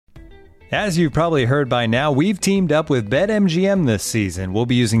As you've probably heard by now, we've teamed up with BetMGM this season. We'll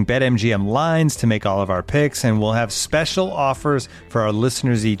be using BetMGM lines to make all of our picks, and we'll have special offers for our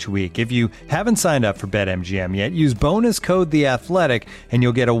listeners each week. If you haven't signed up for BetMGM yet, use bonus code The Athletic, and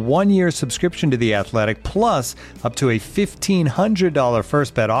you'll get a 1-year subscription to The Athletic, plus up to a $1,500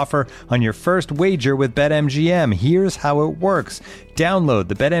 first bet offer on your first wager with BetMGM. Here's how it works. Download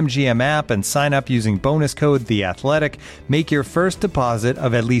the BetMGM app and sign up using bonus code The Athletic. Make your first deposit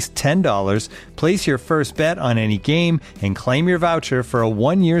of at least $10. Place your first bet on any game and claim your voucher for a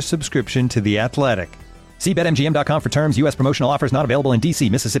 1-year subscription to The Athletic. See BetMGM.com for terms. U.S. promotional offers not available in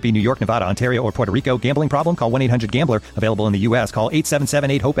D.C., Mississippi, New York, Nevada, Ontario, or Puerto Rico. Gambling problem? Call 1-800-GAMBLER. Available in the U.S. Call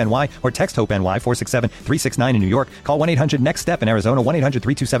 877-8-HOPE-NY or text HOPE-NY 467-369 in New York. Call 1-800-NEXT-STEP in Arizona.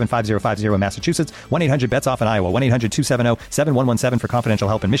 1-800-327-5050 in Massachusetts. 1-800-BETS-OFF in Iowa. 1-800-270-7117 for confidential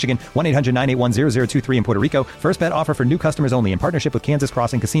help in Michigan. 1-800-981-0023 in Puerto Rico. First bet offer for new customers only in partnership with Kansas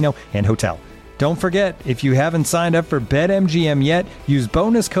Crossing Casino and Hotel. Don't forget, if you haven't signed up for BetMGM yet, use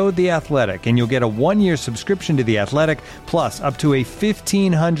bonus code The Athletic, and you'll get a 1-year subscription to The Athletic, plus up to a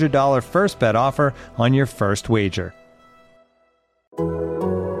 $1,500 first bet offer on your first wager.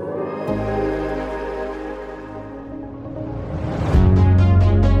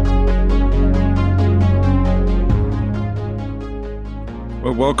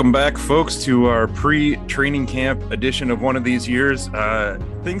 Well, welcome back, folks, to our pre-training camp edition of one of these years.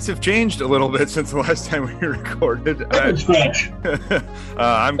 Things have changed a little bit since the last time we recorded.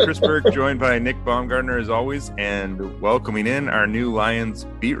 I'm Chris Berg, joined by Nick Baumgartner, as always, and welcoming in our new Lions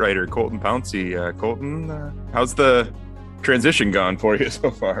beat writer, Colton Pouncey. Colton, how's the transition gone for you so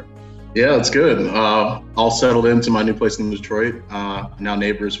far? Yeah, it's good. All settled into my new place in Detroit. Now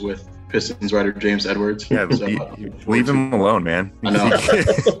neighbors with Pistons writer James Edwards. Yeah, leave him alone, man. I know.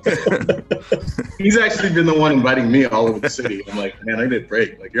 He's actually been the one inviting me all over the city. I'm like, man, I need a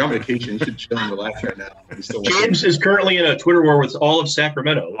break. Like, you're on vacation. You should chill and relax right now. James is currently in a Twitter war with all of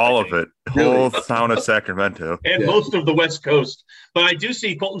Sacramento. All of it. Whole town of Sacramento. And most of the West Coast. But I do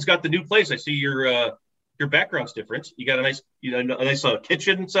see Colton's got the new place. I see your background's different. You got a nice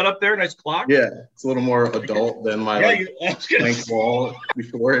kitchen set up there, nice clock. Yeah, it's a little more adult than my blank wall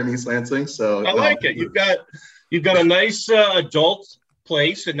before in East Lansing. So I like it. You've got a nice adult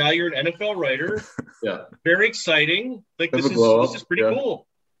place, and now you're an NFL writer. Yeah, very exciting. Like this is pretty cool.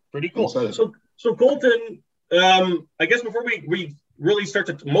 Pretty cool. So Colton, I guess before we really start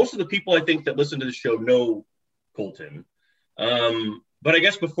to, most of the people I think that listen to the show know Colton. But I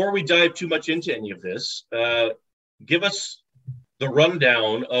guess before we dive too much into any of this, give us the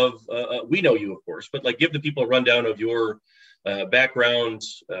rundown of, we know you, of course, but like give the people a rundown of your background,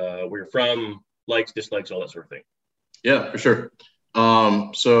 where you're from, likes, dislikes, all that sort of thing. Yeah, for sure.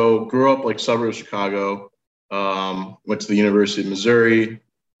 So grew up like suburbs of Chicago, went to the University of Missouri,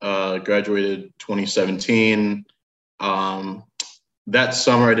 graduated 2017. That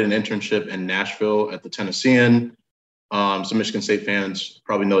summer I did an internship in Nashville at the Tennessean. Some Michigan State fans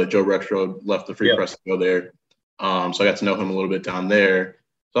probably know that Joe Rexrode left the Free Press to go there. So I got to know him a little bit down there.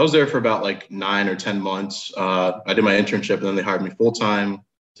 So I was there for about like 9 or 10 months. I did my internship, and then they hired me full-time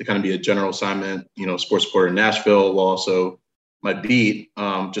to kind of be a general assignment, sports reporter in Nashville, while also my beat,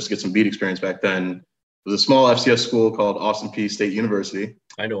 just to get some beat experience back then. It was a small FCS school called Austin Peay State University.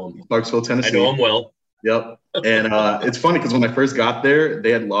 I know him. Clarksville, Tennessee. I know him well. Yep. And it's funny because when I first got there,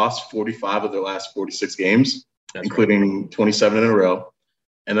 they had lost 45 of their last 46 games. That's including 27 in a row.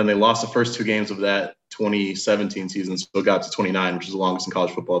 And then they lost the first 2 games of that 2017 season. So it got to 29, which is the longest in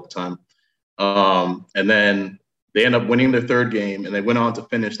college football at the time. And then they end up winning their 3rd game, and they went on to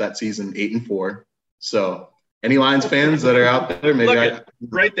finish that season 8-4. So any Lions fans that are out there, maybe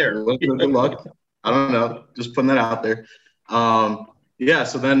right there. Good luck. I don't know. Just putting that out there.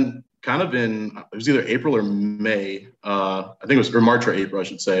 So then kind of it was either April or May. I think it was, or March or April, I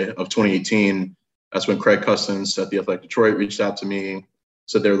should say, of 2018. That's when Craig Custance at The Athletic Detroit reached out to me,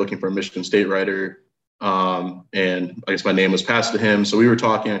 said they were looking for a Michigan State writer. And I guess my name was passed to him. So we were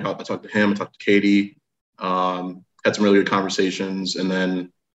talking. I talked to him. I talked to Katie. Had some really good conversations. And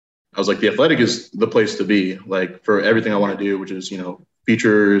then I was like, The Athletic is the place to be, like, for everything I want to do, which is,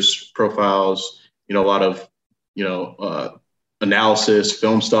 features, profiles, a lot of, analysis,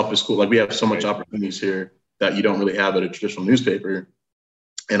 film stuff is cool. Like, we have so much opportunities here that you don't really have at a traditional newspaper.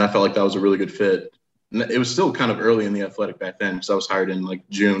 And I felt like that was a really good fit. And it was still kind of early in The Athletic back then, because I was hired in like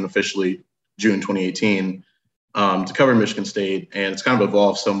June 2018, to cover Michigan State. And it's kind of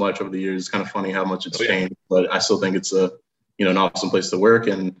evolved so much over the years. It's kind of funny how much it's changed, but I still think it's an awesome place to work.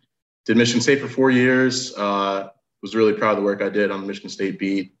 And did Michigan State for 4 years. Was really proud of the work I did on the Michigan State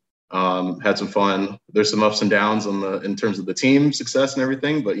beat. Had some fun. There's some ups and downs in terms of the team success and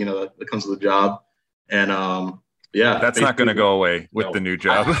everything, but that comes with the job. And yeah, that's not going to go away with the new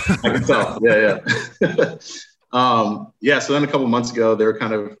job. I can tell. Yeah. So then a couple months ago, they were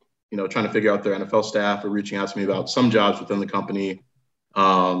kind of trying to figure out their NFL staff, or reaching out to me about some jobs within the company.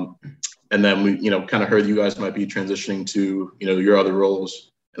 And then we kind of heard you guys might be transitioning to your other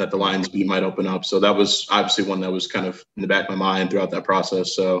roles, and that the Lions beat might open up. So that was obviously one that was kind of in the back of my mind throughout that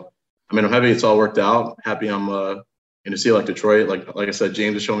process. So I mean, I'm happy it's all worked out. Happy I'm in a city like Detroit. Like I said,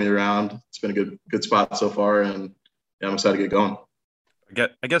 James has shown me around. It's been a good spot so far, and I'm excited to get going.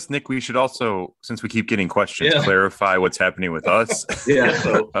 I guess, Nick, we should also, since we keep getting questions, clarify what's happening with us. Yeah.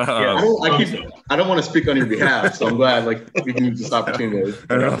 So, I don't want to speak on your behalf, so I'm glad we can use this opportunity.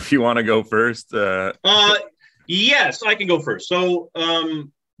 I don't know if you want to go first. Yes, I can go first. So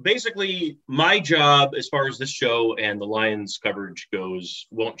basically, my job as far as this show and the Lions coverage goes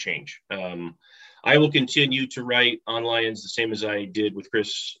won't change. I will continue to write on Lions the same as I did with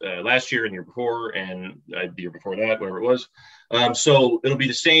Chris last year and the year before, and the year before that, whatever it was. So it'll be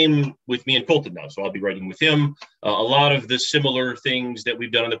the same with me and Colton now. So I'll be writing with him. A lot of the similar things that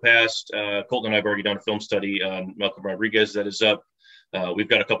we've done in the past. Colton and I have already done a film study on Malcolm Rodriguez that is up. We've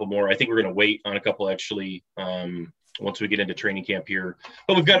got a couple more. I think we're going to wait on a couple actually once we get into training camp here.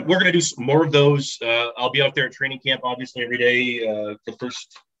 But we're going to do some more of those. I'll be out there at training camp, obviously, every day for the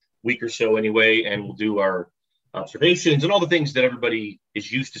first week or so anyway, and we'll do our observations and all the things that everybody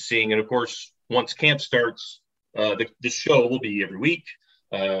is used to seeing. And of course, once camp starts, the show will be every week.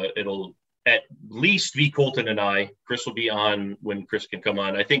 It'll at least be Colton and I. Chris will be on when Chris can come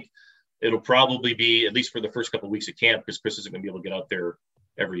on. I think it'll probably be, at least for the first couple of weeks of camp, because Chris isn't going to be able to get out there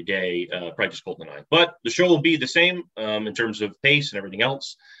every day, probably just Colton and I. But the show will be the same in terms of pace and everything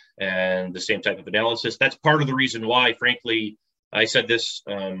else, and the same type of analysis. That's part of the reason why, frankly, I said this,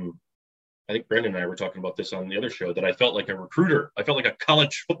 I think Brendan and I were talking about this on the other show, that I felt like a recruiter. I felt like a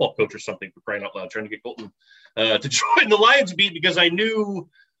college football coach or something, for crying out loud, trying to get Colton to join the Lions beat, because I knew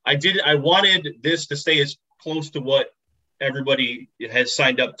I wanted this to stay as close to what everybody has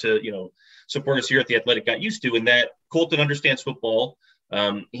signed up to, support us here at The Athletic got used to, and that Colton understands football.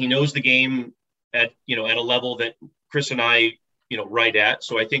 He knows the game at a level that Chris and I, write at.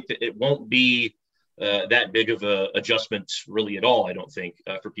 So I think that it won't be that big of a adjustment really at all, I don't think,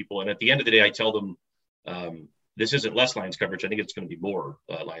 for people. And at the end of the day, I tell them this isn't less Lions coverage. I think it's going to be more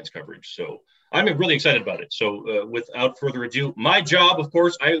Lions coverage. So I'm really excited about it. So without further ado, my job, of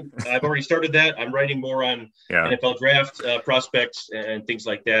course, I've already started that. I'm writing more on NFL draft prospects and things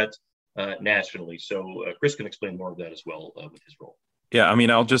like that nationally. So Chris can explain more of that as well with his role. Yeah, I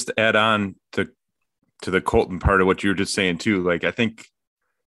mean, I'll just add on to the Colton part of what you were just saying too. Like, I think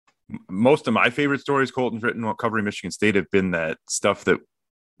most of my favorite stories Colton's written while covering Michigan State have been that stuff that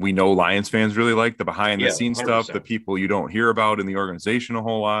we know Lions fans really like, the behind the scenes 100%. Stuff, the people you don't hear about in the organization a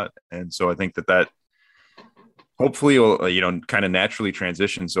whole lot. And so I think that hopefully will, kind of naturally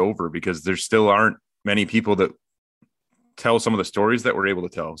transitions over, because there still aren't many people that tell some of the stories that we're able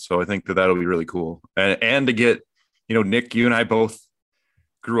to tell. So I think that'll be really cool. And to get, Nick, you and I both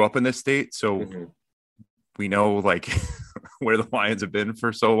grew up in this state. So we know where the Lions have been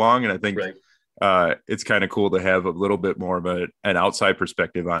for so long. And I think it's kind of cool to have a little bit more of an outside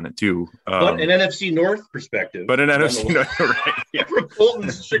perspective on it too. But an NFC North perspective. NFC North, right. Yeah. From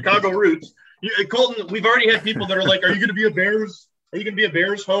Colton's Chicago roots. Colton, we've already had people that are like, are you going to be a Bears? Are you going to be a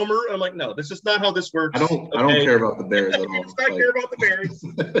Bears homer? I'm like, no, this is not how this works. I don't care about the Bears at all. I don't care about the Bears.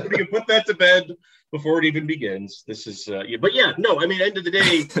 We can put that to bed before it even begins. This is, but yeah, no, I mean, end of the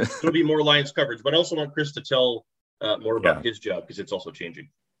day, there'll be more Lions coverage, but I also want Chris to tell more about his job, because it's also changing.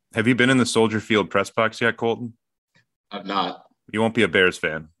 Have you been in the Soldier Field press box yet, Colton? I've not. You won't be a Bears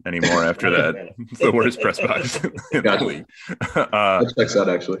fan anymore after that. It's the worst press box in the league. That checks out,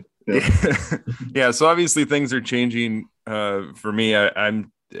 actually. Yeah. So obviously things are changing for me.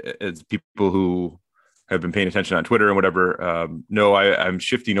 I'm, as people who have been paying attention on Twitter and whatever, know I'm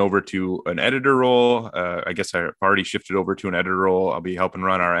shifting over to an editor role. I guess I've already shifted over to an editor role. I'll be helping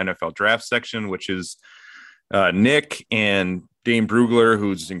run our NFL draft section, which is Nick and Dane Brugler,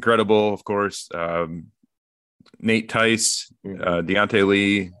 who's incredible, of course. Nate Tice, Deontay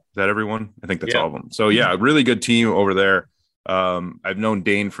Lee. Is that everyone? I think that's all of them. So yeah, really good team over there. I've known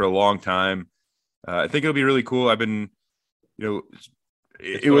Dane for a long time. I think it'll be really cool. I've been,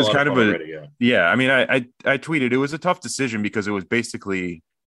 it was kind of I mean, I tweeted, it was a tough decision because it was basically,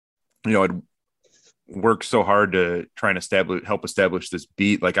 I'd worked so hard to try and help establish this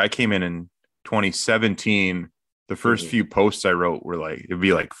beat. Like, I came in 2017. The first few posts I wrote were it'd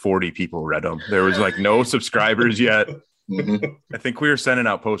be 40 people read them. There was no subscribers yet. I think we were sending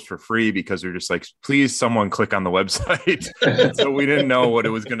out posts for free because we were just like, please, someone click on the website. So we didn't know what it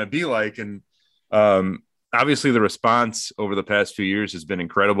was going to be like. And obviously the response over the past few years has been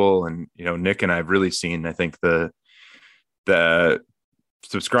incredible. And, Nick and I have really seen, I think the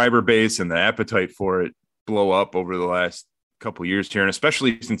subscriber base and the appetite for it blow up over the last couple of years here. And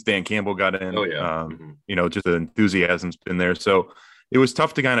especially since Dan Campbell got in, just the enthusiasm's been there. So it was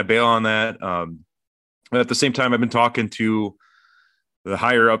tough to kind of bail on that. But at the same time, I've been talking to the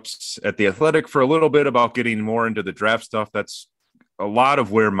higher ups at The Athletic for a little bit about getting more into the draft stuff. That's a lot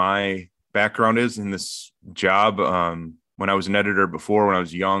of where my background is in this job. When I was an editor before, when I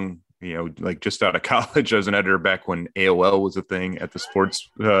was young, like just out of college, I was an editor back when AOL was a thing at the sports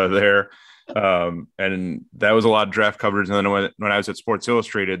there. And that was a lot of draft coverage. And then when I was at Sports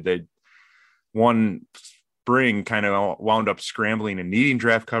Illustrated, they one spring kind of wound up scrambling and needing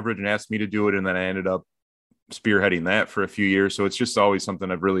draft coverage and asked me to do it. And then I ended up spearheading that for a few years. So it's just always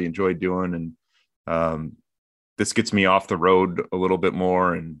something I've really enjoyed doing. And this gets me off the road a little bit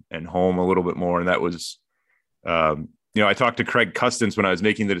more and home a little bit more. And that was, I talked to Craig Custance when I was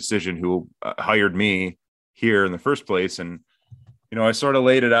making the decision, who hired me here in the first place. And, I sort of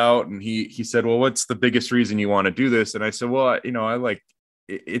laid it out, and he said, well, what's the biggest reason you want to do this? And I said, well,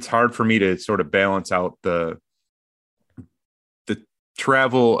 it's hard for me to sort of balance out the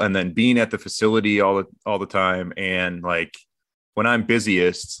travel and then being at the facility all the time. And like when I'm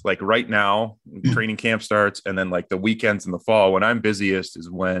busiest, like right now, training camp starts, and then like the weekends in the fall, when I'm busiest is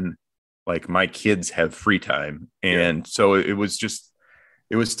when like my kids have free time. And so it was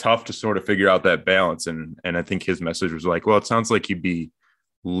tough to sort of figure out that balance. And I think his message was like, well, it sounds like you'd be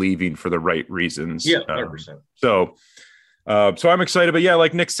leaving for the right reasons. Yeah, 100%. So I'm excited, but yeah,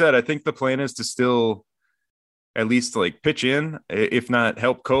 like Nick said, I think the plan is to still at least like pitch in, if not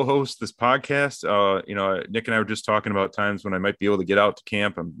help co-host this podcast. Nick and I were just talking about times when I might be able to get out to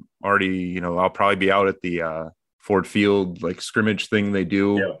camp. I'm already, I'll probably be out at the Ford Field, like scrimmage thing they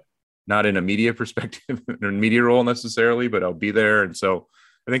do, not in a media perspective or a media role necessarily, but I'll be there. And so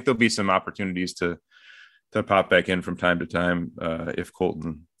I think there'll be some opportunities to pop back in from time to time if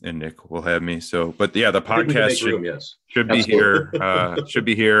Colton and Nick will have me. So, but yeah, the podcast should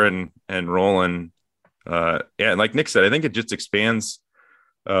be here and rolling. And like Nick said, I think it just expands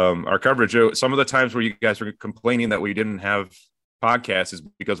our coverage. Some of the times where you guys were complaining that we didn't have podcasts is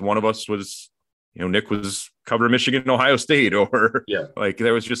because one of us was, Nick was covering Michigan and Ohio State, or like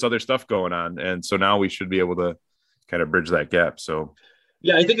there was just other stuff going on. And so now we should be able to kind of bridge that gap. So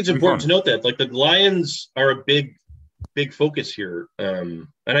yeah, I think it's important to note that like the Lions are a big focus here. And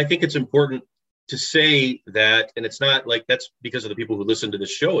I think it's important to say that, and it's not like that's because of the people who listen to the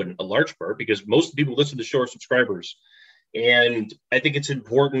show in a large part, because most of the people who listen to the show are subscribers. And I think it's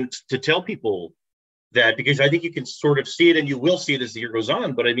important to tell people that, because I think you can sort of see it, and you will see it as the year goes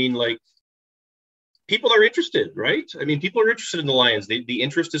on. But I mean, like, people are interested, right? I mean, people are interested in the Lions. The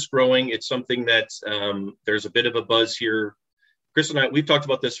interest is growing. It's something that there's a bit of a buzz here. Chris and I, we've talked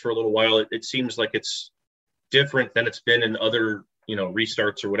about this for a little while. It seems like it's different than it's been in other,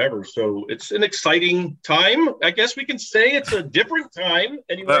 restarts or whatever. So it's an exciting time. I guess we can say it's a different time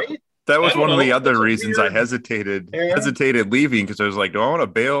anyway. That was one of the other reasons I hesitated leaving, because I was like, do I want to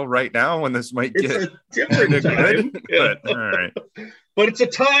bail right now when this might get a different time? But all right. But it's a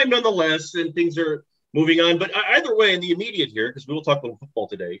time nonetheless, and things are moving on. But either way, in the immediate here, because we will talk a little football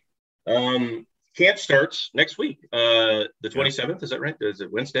today, camp starts next week, the 27th. Is that right? Is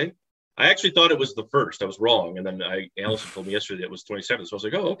it Wednesday? I actually thought it was the 1st. I was wrong. And then Allison told me yesterday it was 27th. So I was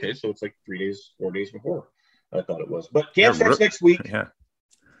like, oh, okay. So it's like 4 days before I thought it was. But camp starts next week. Yeah.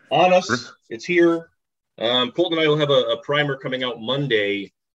 On us. It's here. Colton and I will have a primer coming out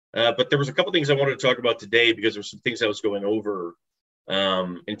Monday. But there was a couple things I wanted to talk about today, because there's some things I was going over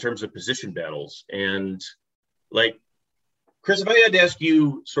in terms of position battles. And like, Chris, if I had to ask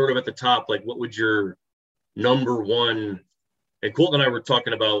you sort of at the top, like, what would your number one, and Colton and I were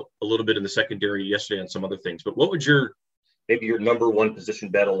talking about a little bit in the secondary yesterday on some other things, but what would maybe your number one position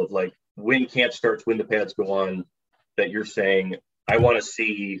battle of, like, when camp starts, when the pads go on, that you're saying, I want to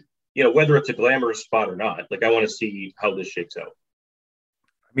see, whether it's a glamorous spot or not, like, I want to see how this shakes out?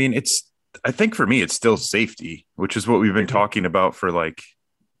 I mean, I think for me, it's still safety, which is what we've been talking about for like,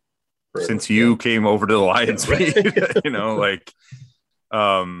 since you came over to the Lions,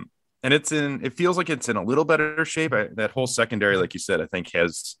 and it feels like it's in a little better shape. That whole secondary, like you said, I think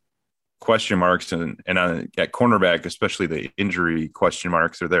has question marks, and at cornerback, especially the injury question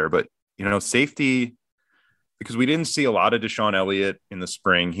marks are there. But, safety, because we didn't see a lot of Deshaun Elliott in the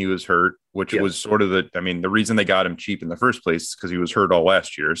spring. He was hurt, which was sort of the reason they got him cheap in the first place is because he was hurt all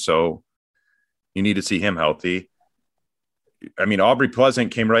last year. So you need to see him healthy. I mean, Aubrey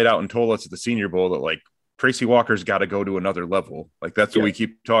Pleasant came right out and told us at the Senior Bowl that like Tracy Walker's got to go to another level. Like that's what we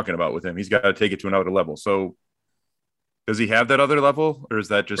keep talking about with him. He's got to take it to another level. So does he have that other level, or is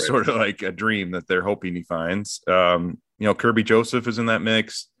that just sort of like a dream that they're hoping he finds? Kirby Joseph is in that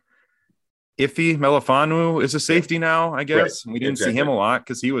mix. Iffy Melifanu is a safety now, I guess. Right. We didn't see him a lot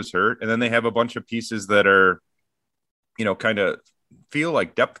because he was hurt. And then they have a bunch of pieces that are, kind of feel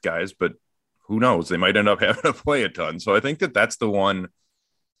like depth guys, but who knows? They might end up having to play a ton. So I think that that's the one,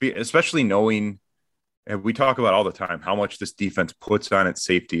 especially knowing, and we talk about all the time, how much this defense puts on its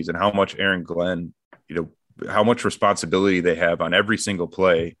safeties and how much Aaron Glenn, how much responsibility they have on every single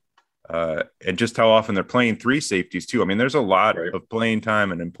play. And just how often they're playing three safeties too. I mean, there's a lot of playing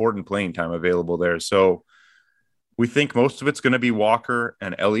time and important playing time available there. So we think most of it's going to be Walker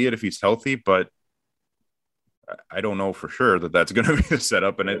and Elliott if he's healthy, but I don't know for sure that that's going to be the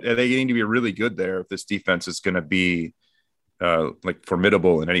setup. And they need to be really good there if this defense is going to be like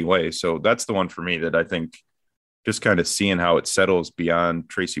formidable in any way. So that's the one for me that I think just kind of seeing how it settles beyond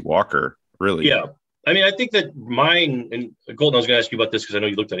Tracy Walker, really. Yeah. I mean, I think that mine, and Colton, I was going to ask you about this because I know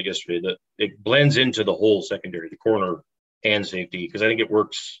you looked at it yesterday, that it blends into the whole secondary, the corner and safety, because I think it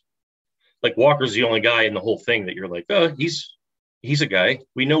works. Like Walker's the only guy in the whole thing that you're like, oh, he's a guy.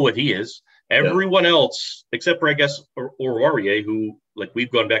 We know what he is. Everyone else, except for, I guess, Aurier, who, like, we've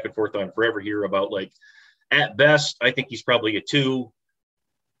gone back and forth on forever here about, like, at best, I think he's probably a 2.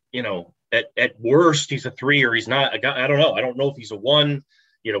 At worst, he's a 3, or he's not a guy. I don't know. I don't know if he's a 1.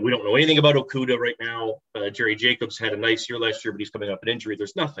 We don't know anything about Okudah right now. Jerry Jacobs had a nice year last year, but he's coming up an injury.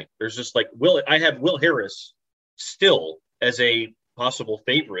 There's nothing. There's just like I have Will Harris still as a possible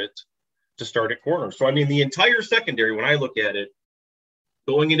favorite to start at corner. So, I mean, the entire secondary, when I look at it,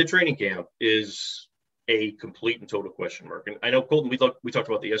 going into training camp is a complete and total question mark. And I know, Colton, we talked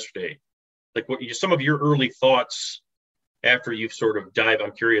about that yesterday. Like, some of your early thoughts after you've sort of dived.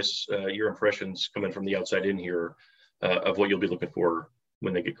 I'm curious your impressions coming from the outside in here of what you'll be looking for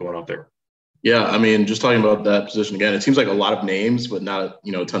when they get going out there. Yeah, I mean, just talking about that position again, it seems like a lot of names, but not,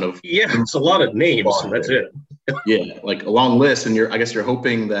 a ton of. Yeah, it's a lot of names. And that's it. Yeah, like a long list. And I guess you're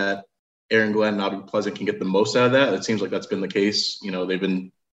hoping that Aaron Glenn and Aubrey Pleasant can get the most out of that. It seems like that's been the case. They've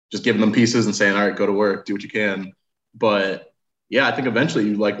been just giving them pieces and saying, all right, go to work, do what you can. But yeah, I think eventually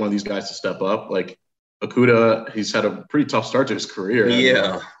you'd like one of these guys to step up. Like Okudah, he's had a pretty tough start to his career.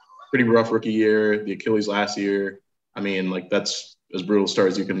 Yeah. Pretty rough rookie year, the Achilles last year. I mean, like that's as brutal a start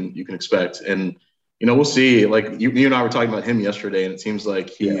as you can expect. And, we'll see. Like you and I were talking about him yesterday, and it seems like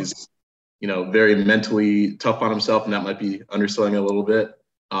he's, very mentally tough on himself, and that might be underselling it a little bit.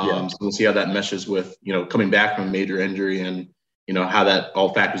 So we'll see how that meshes with, coming back from a major injury and, how that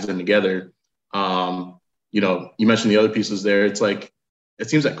all factors in together. You mentioned the other pieces there. It's like, it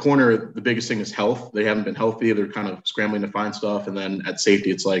seems at corner, the biggest thing is health. They haven't been healthy. They're kind of scrambling to find stuff. And then at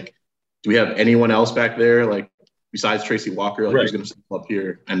safety, it's like, do we have anyone else back there? Like, besides Tracy Walker, like who's going to step up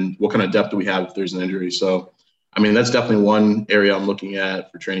here, and what kind of depth do we have if there's an injury? So, I mean, that's definitely one area I'm looking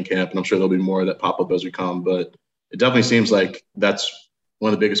at for training camp, and I'm sure there'll be more that pop up as we come. But it definitely seems like that's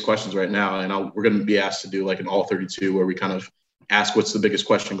one of the biggest questions right now. And we're going to be asked to do like an all 32 where we kind of ask what's the biggest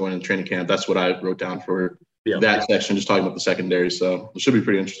question going into training camp. That's what I wrote down for that section, just talking about the secondary. So it should be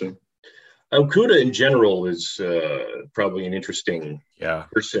pretty interesting. Okudah in general is probably an interesting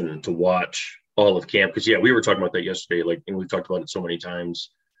person to watch all of camp, because we were talking about that yesterday, like, and we've talked about it so many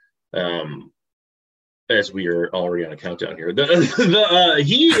times as we are already on a countdown here.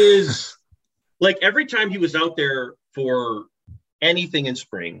 He is like, every time he was out there for anything in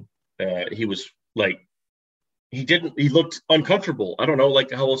spring, he was like, he looked uncomfortable. I don't know like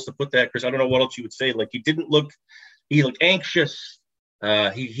how else to put that, Chris. I don't know what else you would say. Like, he looked anxious.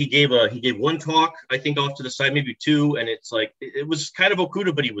 He gave one talk, I think, off to the side, maybe 2, and it's like it was kind of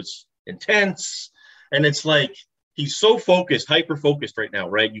Okudah, but he was intense, and it's like he's so focused, hyper focused right now,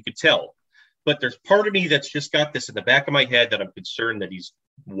 right? You could tell, but there's part of me that's just got this in the back of my head that I'm concerned that he's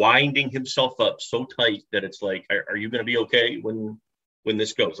winding himself up so tight that it's like, are you going to be okay when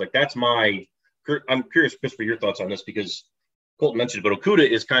this goes? Like, that's I'm curious, Chris, for your thoughts on this, because Colton mentioned it, but Okudah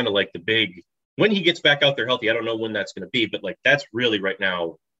is kind of like the big, when he gets back out there healthy, I don't know when that's going to be, but like, that's really right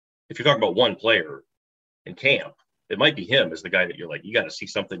now, if you're talking about one player in camp, it might be him as the guy that you're like, you got to see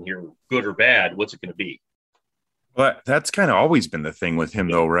something here, good or bad. What's it going to be? Well, that's kind of always been the thing with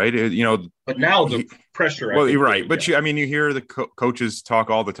him, though, right? But now the pressure. Well, you're right. But you hear the coaches talk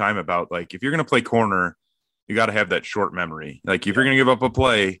all the time about, like, if you're going to play corner, you got to have that short memory. Like, if you're going to give up a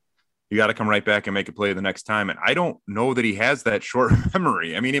play, you got to come right back and make a play the next time. And I don't know that he has that short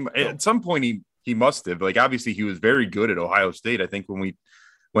memory. I mean, at some point he must have. Like, obviously, he was very good at Ohio State. I think when we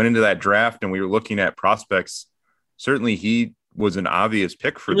went into that draft and we were looking at prospects, certainly he was an obvious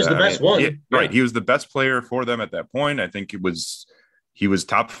pick for them. He was the best one. Yeah. Right. He was the best player for them at that point. I think he was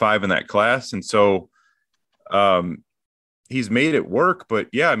top 5 in that class. And so he's made it work. But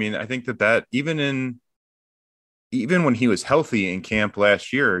yeah, I mean, I think that even when he was healthy in camp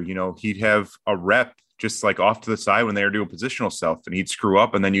last year, you know, he'd have a rep just like off to the side when they were doing positional stuff, and he'd screw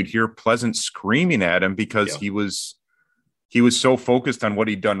up, and then you'd hear Pleasant screaming at him because he was so focused on what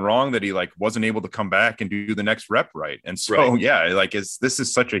he'd done wrong that he like wasn't able to come back and do the next rep right. And so, this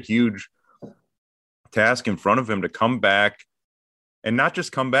is such a huge task in front of him to come back, and not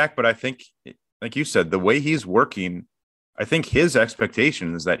just come back, but I think, like you said, the way he's working, I think his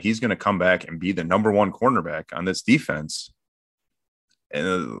expectation is that he's going to come back and be the number 1 cornerback on this defense.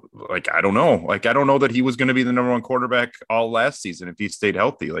 And I don't know that he was going to be the number 1 quarterback all last season if he stayed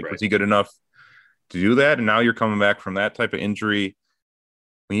healthy. Was he good enough to do that? And now you're coming back from that type of injury.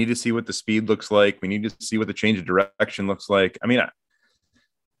 We need to see what the speed looks like. We need to see what the change of direction looks like. I mean,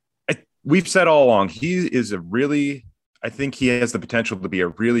 we've said all along, I think he has the potential to be a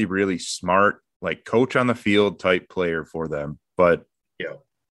really, really smart, like coach on the field type player for them. But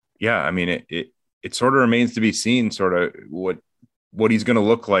I mean, it sort of remains to be seen sort of what he's going to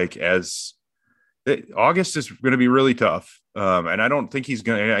look like as August is going to be really tough. And I don't think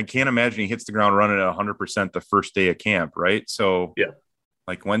I can't imagine he hits the ground running at 100% the first day of camp. Right. So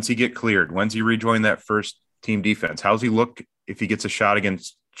like, when's he get cleared? When's he rejoin that first team defense? How's he look if he gets a shot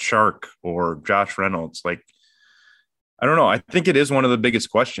against Shark or Josh Reynolds? Like, I don't know. I think it is one of the biggest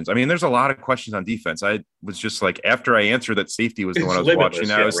questions. I mean, there's a lot of questions on defense. I was just like, after I answered that safety was the one I was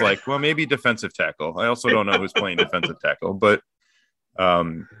watching, I was like, well, maybe defensive tackle. I also don't know who's playing defensive tackle, but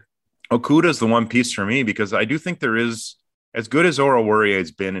Okudah is the one piece for me, because I do think there is, as good as Oruwariye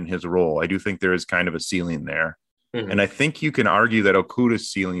has been in his role, I do think there is kind of a ceiling there. Mm-hmm. And I think you can argue that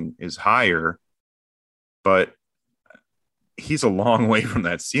Okudah's ceiling is higher, but he's a long way from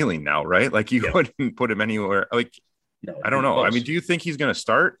that ceiling now, right? Like, you wouldn't put him anywhere. Like, no, I don't know. Close. I mean, do you think he's going to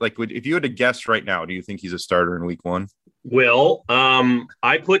start? Like, if you had to guess right now, do you think he's a starter in week 1? Well,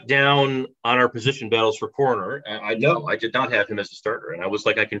 I put down on our position battles for corner. I know I did not have him as a starter, and I was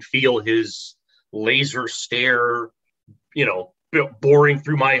like, I can feel his laser stare, you know, boring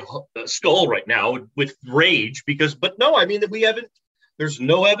through my skull right now with rage. But no, I mean, there's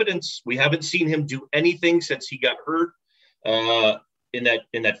no evidence. We haven't seen him do anything since he got hurt in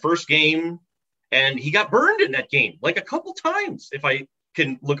that first game, and he got burned in that game like a couple times. If I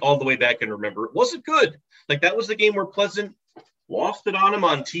can look all the way back and remember, it wasn't good. Like, that was the game where Pleasant lost it on him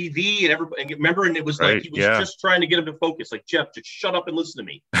on TV, and everybody remember, and it was like he was just trying to get him to focus. Like, Jeff, just shut up and listen to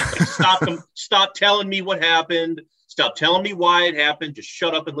me. Like, stop telling me what happened. Stop telling me why it happened. Just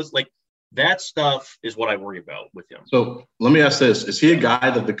shut up and listen. Like, that stuff is what I worry about with him. So let me ask this: is he a guy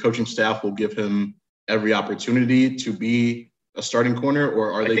that the coaching staff will give him every opportunity to be a starting corner,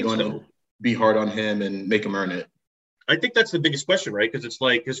 or are they going to be hard on him and make him earn it? I think that's the biggest question, right? Because it's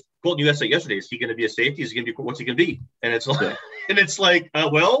like, because Colton, you asked that yesterday, is he going to be a safety? Is he going to be, what's he going to be? And it's like,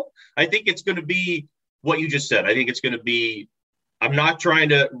 well, I think it's going to be what you just said. I think it's going to be, I'm not trying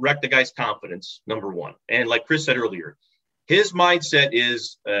to wreck the guy's confidence, number one. And like Chris said earlier, his mindset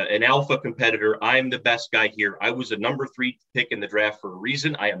is an alpha competitor. I'm the best guy here. I was a number 3 pick in the draft for a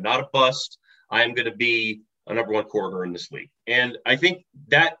reason. I am not a bust. I am going to be a number 1 corner in this league. And I think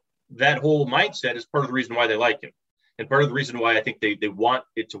that whole mindset is part of the reason why they like him. And part of the reason why I think they want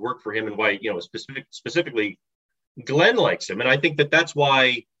it to work for him, and why, you know, specifically Glenn likes him. And I think that's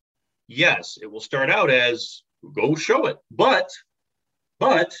why, yes, it will start out as go show it. But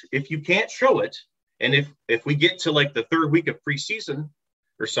if you can't show it, and if we get to like the 3rd week of preseason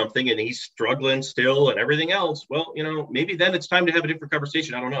or something, and he's struggling still and everything else, well, you know, maybe then it's time to have a different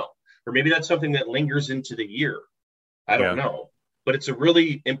conversation. I don't know. Or maybe that's something that lingers into the year. I don't know. But it's a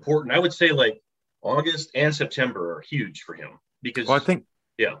really important, I would say, like, August and September are huge for him, because I think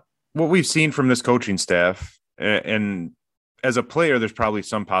what we've seen from this coaching staff, and as a player, there's probably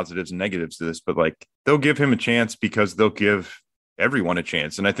some positives and negatives to this, but like, they'll give him a chance because they'll give everyone a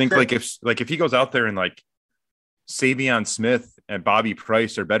chance. And I think if he goes out there and like Savion Smith and Bobby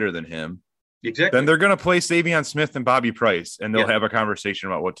Price are better than him, then they're going to play Savion Smith and Bobby Price, and they'll have a conversation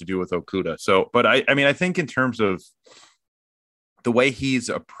about what to do with Okudah. So, but I mean, I think in terms of the way he's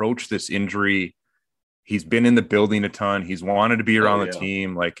approached this injury, he's been in the building a ton. He's wanted to be around the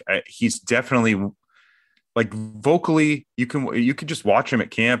team. Like, he's definitely, like, vocally, you could just watch him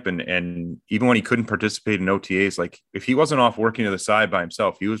at camp, and even when he couldn't participate in OTAs, like, if he wasn't off working to the side by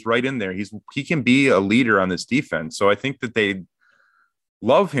himself, he was right in there. He can be a leader on this defense. So I think that they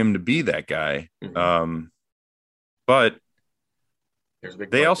love him to be that guy. Mm-hmm. But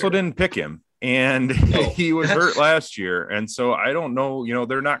they also didn't pick him. and he was hurt last year. And so I don't know,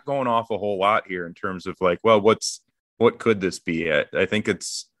 they're not going off a whole lot here in terms of like, well, what could this be? I think it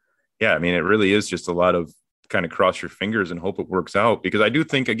really is just a lot of kind of cross your fingers and hope it works out, because I do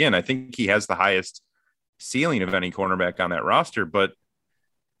think, again, I think he has the highest ceiling of any cornerback on that roster. But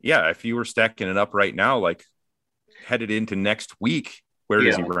yeah, if you were stacking it up right now, like headed into next week, where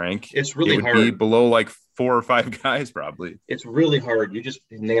does he rank? It's really hard. Be below like 4 or 5 guys, probably. It's really hard. You just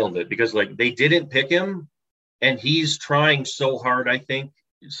nailed it, because like they didn't pick him, and he's trying so hard, I think,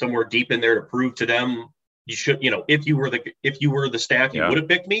 somewhere deep in there to prove to them you should, if you were the staff, you would have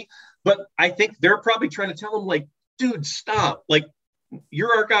picked me. But I think they're probably trying to tell him, like, dude, stop. Like,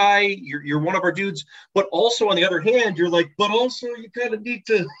 you're our guy. You're one of our dudes. But also on the other hand, you're like, but also you kind of need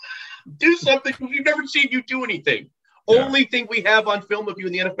to do something, because we've never seen you do anything. Yeah. Only thing we have on film of you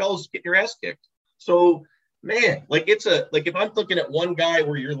in the NFL is getting your ass kicked. So, man, like if I'm looking at one guy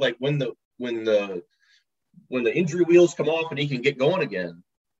where you're like, when the injury wheels come off and he can get going again,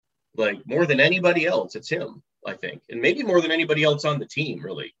 like more than anybody else, it's him, I think, and maybe more than anybody else on the team,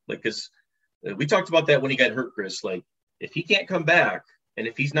 really. Like, because we talked about that when he got hurt, Chris. Like, if he can't come back, and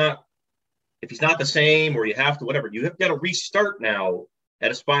if he's not the same, or you have to whatever, you have got to restart now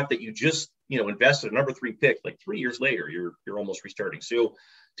at a spot that you just invested a number 3 pick. Like 3 years later, you're almost restarting. So,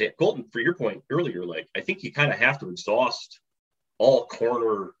 to Colton, for your point earlier, like I think you kind of have to exhaust all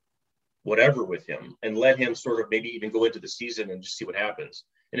corner whatever with him and let him sort of maybe even go into the season and just see what happens.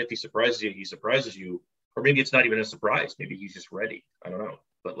 And if he surprises you, he surprises you. Or maybe it's not even a surprise. Maybe he's just ready. I don't know.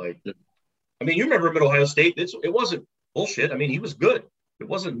 But like, I mean, you remember him at Ohio State. It wasn't bullshit. I mean, he was good. It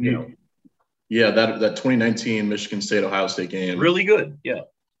wasn't, Yeah, that 2019 Michigan State Ohio State game. Really good. Yeah.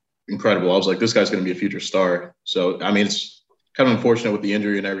 Incredible. I was like, this guy's going to be a future star. So, I mean, it's kind of unfortunate with the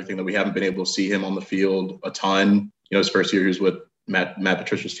injury and everything that we haven't been able to see him on the field a ton. His first year he was with Matt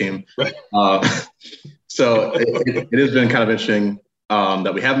Patricia's team. Right. So it has been kind of interesting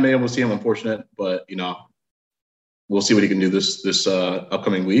that we haven't been able to see him. Unfortunate, but we'll see what he can do this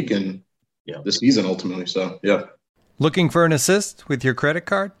upcoming week and this season ultimately. So yeah. Looking for an assist with your credit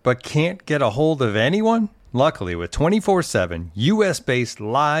card, but can't get a hold of anyone? Luckily, with 24/7 U.S.-based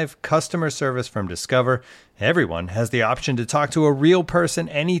live customer service from Discover, everyone has the option to talk to a real person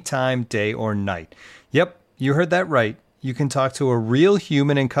anytime, day or night. Yep, you heard that right. You can talk to a real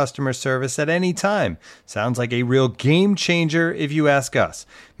human in customer service at any time. Sounds like a real game changer if you ask us.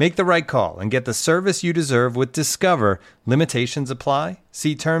 Make the right call and get the service you deserve with Discover. Limitations apply.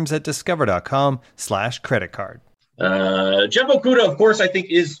 See terms at discover.com/creditcard. Jeff Okudah, of course, I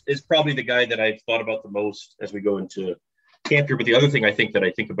think is probably the guy that I've thought about the most as we go into camp here. But the other thing I think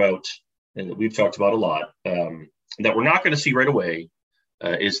about, and that we've talked about a lot, that we're not going to see right away,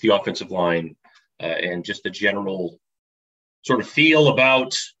 is the offensive line and just the general sort of feel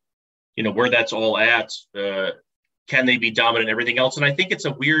about, where that's all at. Can they be dominant and everything else? And I think it's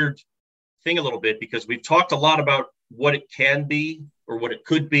a weird thing a little bit, because we've talked a lot about what it can be or what it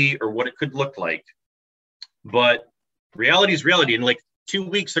could be or what it could look like. But reality is reality. In like 2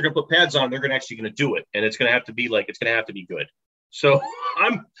 weeks, they're going to put pads on. They're going to do it. And it's going to have to be good. So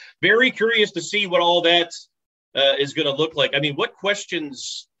I'm very curious to see what all that is going to look like. I mean, what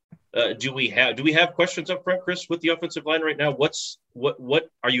questions do we have? Do we have questions up front, Chris, with the offensive line right now? What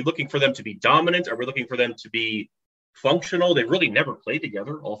are you looking for them to be dominant? Are we looking for them to be functional? They really never played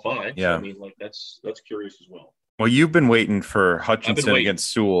together, all 5. Yeah. So, I mean, like that's curious as well. Well, you've been waiting for Hutchinson against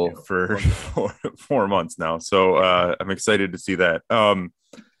Sewell for 4 months now, so I'm excited to see that. I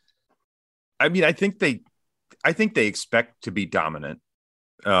mean, I think they expect to be dominant.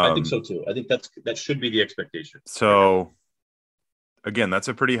 I think so too. I think that should be the expectation. So, again, that's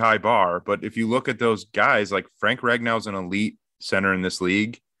a pretty high bar. But if you look at those guys, like Frank Ragnow's an elite center in this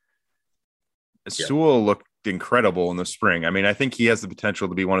league. Sewell looked incredible in the spring. I mean, I think he has the potential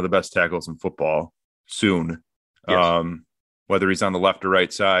to be one of the best tackles in football soon. Yes. Whether he's on the left or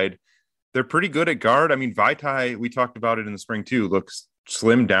right side, they're pretty good at guard. I mean, Vaitai, we talked about it in the spring too, looks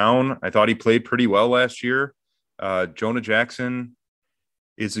slimmed down. I thought he played pretty well last year. Jonah Jackson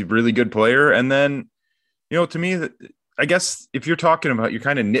is a really good player. And then, to me, I guess if you're talking about, you're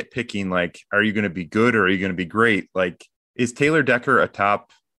kind of nitpicking, like, are you going to be good or are you going to be great? Like, is Taylor Decker a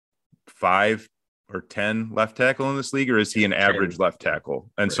top 5 or 10 left tackle in this league, or is he an average left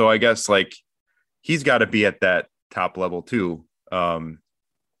tackle? And so I guess like he's got to be at that top level too.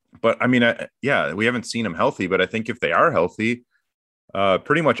 But I mean, we haven't seen him healthy, but I think if they are healthy,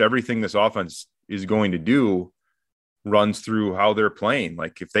 pretty much everything this offense is going to do runs through how they're playing.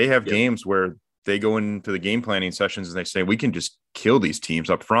 Like if they have games where they go into the game planning sessions and they say, we can just kill these teams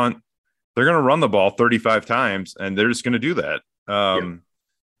up front, they're going to run the ball 35 times and they're just going to do that.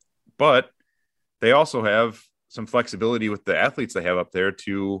 But they also have some flexibility with the athletes they have up there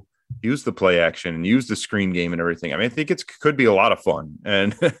to use the play action and use the screen game and everything. I mean, I think it could be a lot of fun.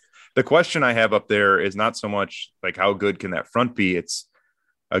 And the question I have up there is not so much like how good can that front be? It's,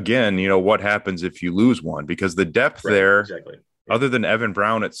 again, what happens if you lose one? Because the depth there, exactly. Other than Evan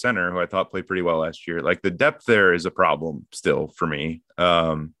Brown at center, who I thought played pretty well last year, like the depth there is a problem still for me.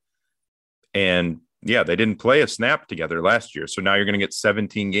 And yeah, they didn't play a snap together last year. So now you're going to get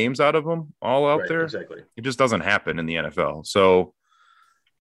 17 games out of them all out there. Exactly. It just doesn't happen in the NFL. So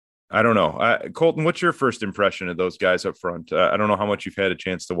I don't know. Colton, what's your first impression of those guys up front? I don't know how much you've had a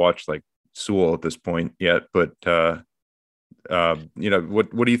chance to watch like Sewell at this point yet, but what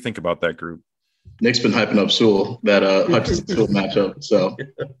do you think about that group? Nick's been hyping up Sewell, that Hutchinson matchup. So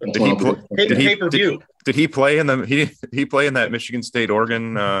did he play in he play in that Michigan State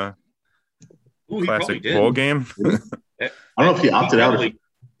Oregon Classic bowl game? I don't know if he opted out.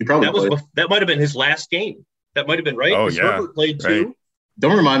 He probably that might have been his last game. That might have been right. Oh yeah, Herbert played right. too.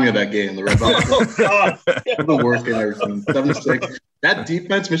 Don't remind me of that game. The Red Velvet. Oh God, the worst game ever seen. 7-6. That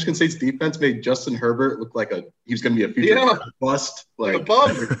defense, Michigan State's defense, made Justin Herbert look like he was going to be a future bust. Like a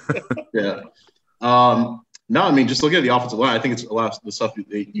bum. Yeah. No, I mean, just looking at the offensive line, I think it's a lot of the stuff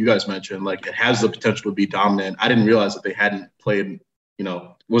that you guys mentioned. Like, it has the potential to be dominant. I didn't realize that they hadn't played.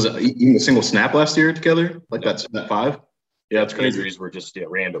 Was it even a single snap last year together? Like that's that 5. Yeah, it's crazy. Injuries were just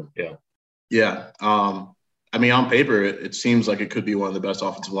random. Yeah. Yeah. I mean, on paper, it seems like it could be one of the best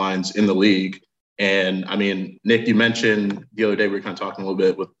offensive lines in the league. And I mean, Nick, you mentioned the other day we were kind of talking a little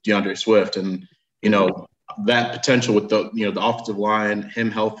bit with DeAndre Swift, and that potential with the the offensive line,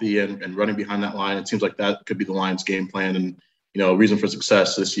 him healthy and running behind that line. It seems like that could be the Lions' game plan and reason for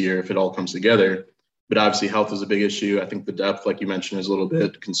success this year if it all comes together. But obviously, health is a big issue. I think the depth, like you mentioned, is a little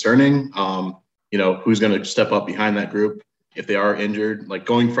bit concerning. Who's going to step up behind that group if they are injured? Like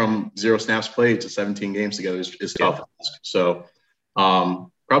going from 0 snaps played to 17 games together is tough. So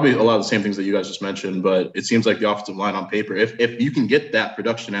probably a lot of the same things that you guys just mentioned. But it seems like the offensive line on paper, if you can get that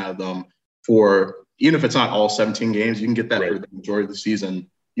production out of them for even if it's not all 17 games, you can get that for the majority of the season.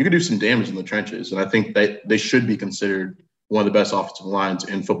 You can do some damage in the trenches, and I think that they should be considered one of the best offensive lines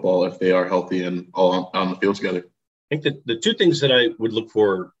in football if they are healthy and all on the field together. I think that the two things that I would look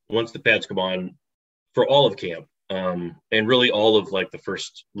for once the pads come on for all of camp, and really all of like the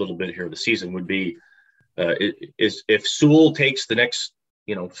first little bit here of the season would be is if Sewell takes the next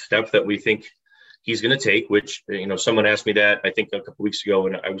step that we think he's going to take, which someone asked me that I think a couple weeks ago,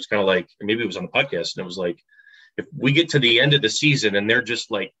 and I was kind of like, maybe it was on the podcast, and it was like, if we get to the end of the season and they're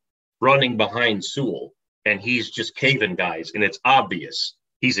just like running behind Sewell and he's just caving guys, and it's obvious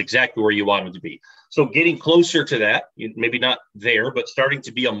he's exactly where you want him to be. So getting closer to that, maybe not there, but starting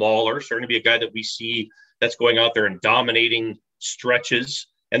to be a mauler, starting to be a guy that we see that's going out there and dominating stretches.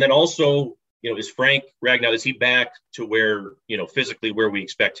 And then also, is Frank Ragnow, is he back to where, physically where we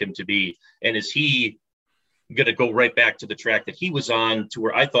expect him to be? And is he going to go right back to the track that he was on, to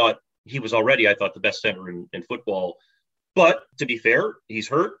where I thought he was already, the best center in football. But to be fair, he's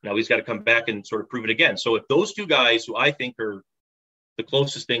hurt. Now he's got to come back and sort of prove it again. So if those two guys, who I think are the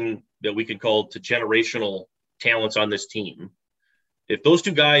closest thing that we can call to generational talents on this team, if those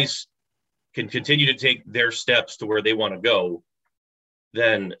two guys can continue to take their steps to where they want to go,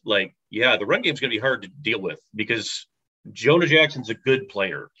 then the run game is going to be hard to deal with, because Jonah Jackson's a good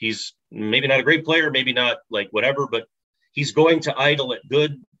player. He's maybe not a great player, maybe not whatever, but he's going to idle at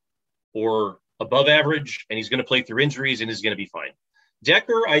good or above average, and he's going to play through injuries and is going to be fine.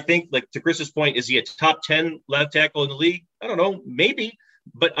 Decker, I think, to Chris's point, is he a top 10 left tackle in the league? I don't know, maybe,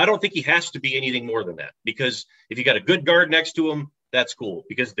 but I don't think he has to be anything more than that, because if you got a good guard next to him, that's cool,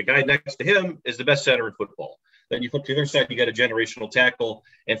 because the guy next to him is the best center in football. Then you flip to the other side, you got a generational tackle.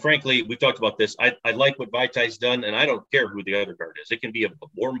 And frankly, we've talked about this. I like what Vaitais done, and I don't care who the other guard is. It can be a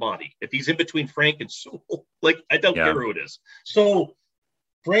warm body. If he's in between Frank and Sewell, I don't care who it is. So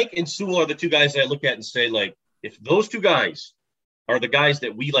Frank and Sewell are the two guys that I look at and say, if those two guys are the guys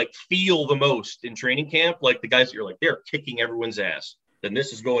that we feel the most in training camp, the guys that you're they're kicking everyone's ass, then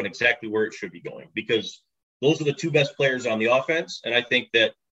this is going exactly where it should be going, because those are the two best players on the offense. And I think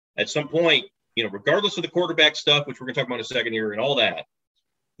that at some point, regardless of the quarterback stuff, which we're going to talk about in a second here and all that,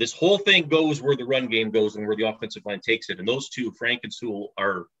 this whole thing goes where the run game goes and where the offensive line takes it. And those two, Frank and Sewell,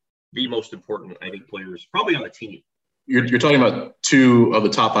 are the most important, I think, players probably on the team. You're talking about two of the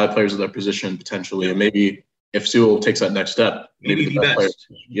top 5 players of their position potentially, and maybe if Sewell takes that next step, maybe the best player.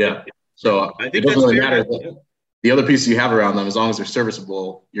 Yeah. So I think it doesn't really matter. The other pieces you have around them, as long as they're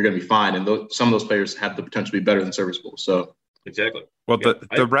serviceable, you're going to be fine. And some of those players have the potential to be better than serviceable. So exactly. Well, it's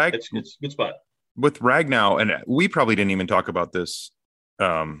a good spot with Ragnow, and we probably didn't even talk about this,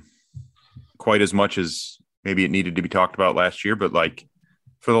 Colton, quite as much as maybe it needed to be talked about last year, but like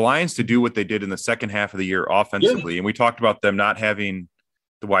for the Lions to do what they did in the second half of the year offensively, and we talked about them not having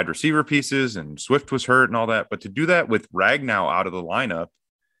the wide receiver pieces and Swift was hurt and all that, but to do that with Ragnow out of the lineup,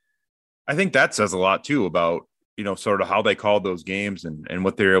 I think that says a lot too about, sort of how they called those games and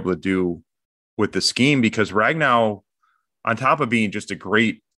what they were able to do with the scheme, because Ragnow, on top of being just a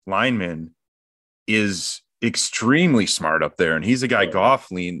great lineman, is extremely smart up there. And he's a guy Goff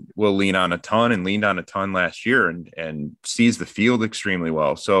will lean on a ton and leaned on a ton last year and sees the field extremely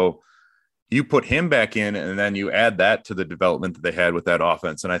well. So you put him back in and then you add that to the development that they had with that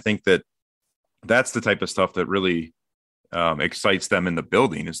offense. And I think that that's the type of stuff that really excites them in the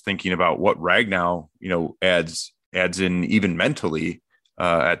building, is thinking about what Ragnow, adds in even mentally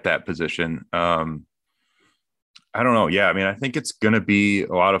at that position. I don't know. Yeah. I mean, I think it's going to be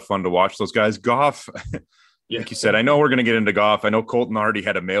a lot of fun to watch those guys. Goff, like you said, I know we're going to get into Goff. I know Colton already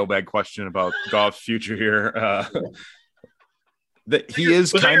had a mailbag question about Goff's future here. That he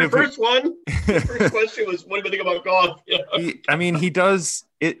is was kind that of your first one. The first question was, what do you think about Goff? Yeah. He does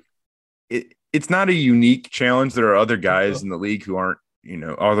it. It's not a unique challenge. There are other guys in the league who aren't,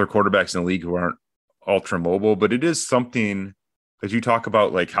 other quarterbacks in the league who aren't ultra mobile, but it is something as you talk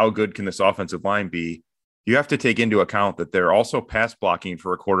about, like, how good can this offensive line be? You have to take into account that they're also pass blocking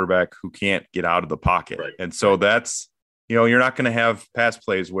for a quarterback who can't get out of the pocket. Right. And so that's, you're not going to have pass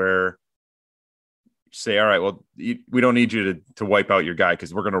plays where you say, all right, well, we don't need you to wipe out your guy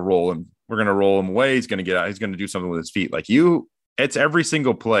because we're going to roll him. We're going to roll him away. He's going to get out. He's going to do something with his feet. Like it's every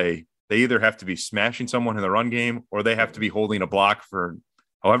single play. They either have to be smashing someone in the run game or they have to be holding a block for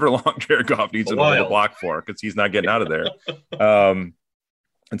however long Jared Goff needs to hold a block for, because he's not getting out of there.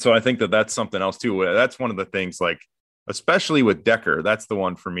 And so I think that's something else too. That's one of the things, like, especially with Decker, that's the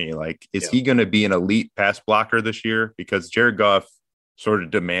one for me. Like, is he going to be an elite pass blocker this year? Because Jared Goff sort of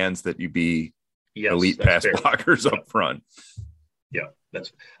demands that you be elite pass blockers up front. Yeah,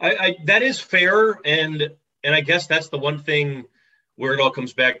 that is fair. And I guess that's the one thing where it all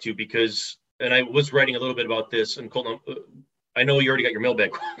comes back to, because, and I was writing a little bit about this, and Colton, I know you already got your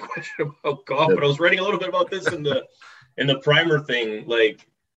mailbag question about Goff, but I was writing a little bit about this in the primer thing, like,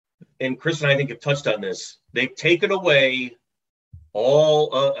 and Chris and I think have touched on this. They've taken away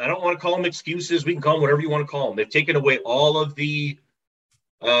all, I don't want to call them excuses. We can call them whatever you want to call them. They've taken away all of the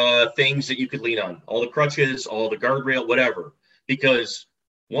things that you could lean on, all the crutches, all the guardrail, whatever. Because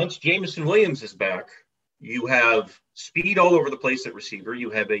once Jameson Williams is back, you have speed all over the place at receiver.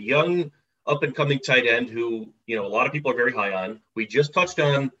 You have a young up-and-coming tight end who, a lot of people are very high on. We just touched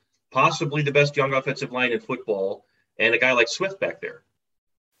on possibly the best young offensive line in football, and a guy like Swift back there.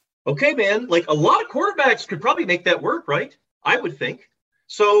 Okay, man, like, a lot of quarterbacks could probably make that work, right? I would think.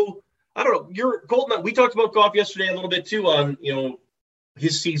 So, I don't know. Colton, we talked about Goff yesterday a little bit too on,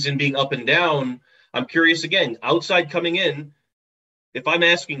 his season being up and down. I'm curious, again, outside coming in, if I'm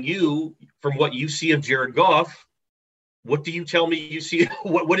asking you from what you see of Jared Goff, what do you tell me you see?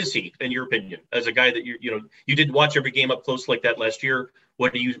 What is he, in your opinion, as a guy that you didn't watch every game up close like that last year?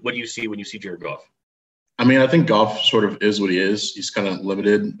 What do you see when you see Jared Goff? I mean, I think Goff sort of is what he is. He's kind of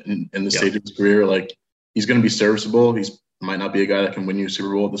limited in the stage of his career. Like, he's going to be serviceable. Might not be a guy that can win you a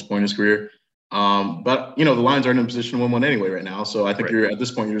Super Bowl at this point in his career. But, the Lions aren't in a position to win one anyway right now. So I think at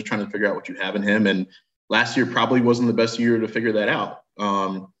this point, you're just trying to figure out what you have in him. And last year probably wasn't the best year to figure that out.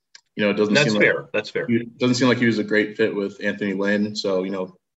 It doesn't seem fair. That's fair. It doesn't seem like he was a great fit with Anthony Lynn. So,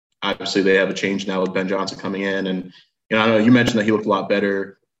 obviously they have a change now with Ben Johnson coming in. And, I know you mentioned that he looked a lot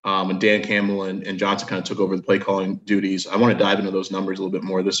better. And Dan Campbell and Johnson kind of took over the play calling duties. I want to dive into those numbers a little bit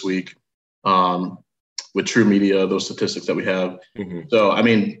more this week with True Media, those statistics that we have. Mm-hmm. So, I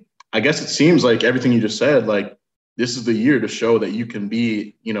mean, I guess it seems like everything you just said, like, this is the year to show that you can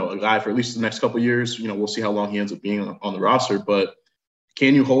be, a guy for at least the next couple of years. We'll see how long he ends up being on the roster. But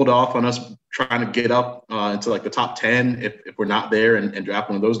can you hold off on us trying to get up into like the top 10 if we're not there and draft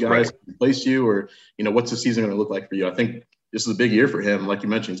one of those guys to replace you? Or, what's the season going to look like for you? I think this is a big year for him. Like you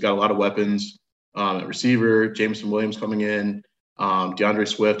mentioned, he's got a lot of weapons at receiver. Jameson Williams coming in. DeAndre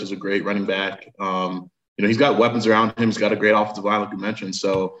Swift is a great running back. He's got weapons around him. He's got a great offensive line, like you mentioned.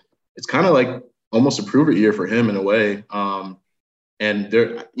 So it's kind of like almost a prove-it year for him in a way. And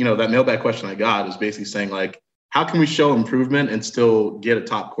there, that mailbag question I got is basically saying, like, how can we show improvement and still get a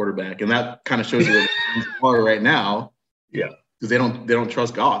top quarterback? And that kind of shows you where they are right now. Yeah, because they don't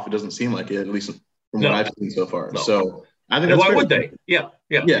trust Goff. It doesn't seem like it, at least from what I've seen so far. No. So I think why would they? Yeah.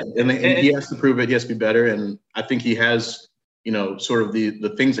 And he has to prove it. He has to be better, and I think he has, sort of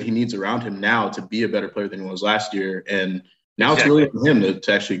the things that he needs around him now to be a better player than he was last year. And now it's really for him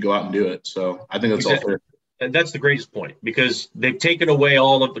to actually go out and do it. So I think that's all fair. and that's the greatest point, because they've taken away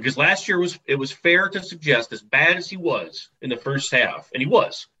all of, because last year it was fair to suggest, as bad as he was in the first half, and he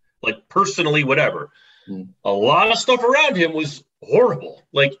was, like, personally, whatever, a lot of stuff around him was horrible,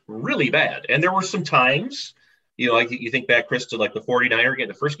 like really bad. And there were some times, like you think back, Chris, to like the 49er game,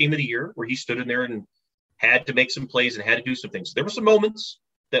 the first game of the year, where he stood in there and had to make some plays and had to do some things. There were some moments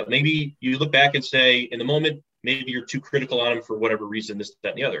that maybe you look back and say, in the moment, maybe you're too critical on him for whatever reason, this, that,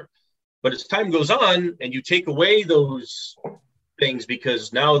 and the other. But as time goes on and you take away those things,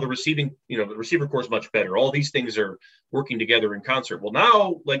 because now the receiver core is much better. All these things are working together in concert. Well,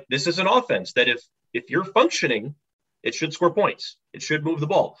 now, like, this is an offense that if you're functioning, it should score points. It should move the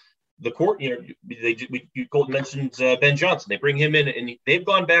ball. The court, Colton mentioned Ben Johnson. They bring him in, and they've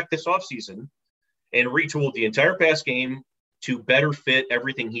gone back this offseason and retooled the entire pass game to better fit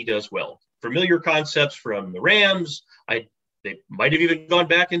everything he does well. Familiar concepts from the Rams. They might have even gone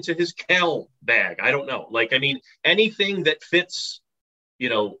back into his Cal bag. I don't know. Anything that fits,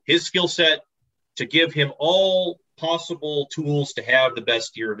 his skill set, to give him all possible tools to have the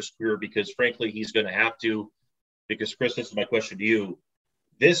best year of his career, because frankly, he's going to have to. Because Chris, this is my question to you.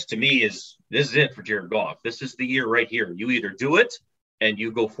 This to me this is it for Jared Goff. This is the year right here. You either do it and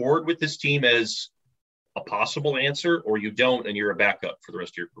you go forward with this team as a possible answer, or you don't and you're a backup for the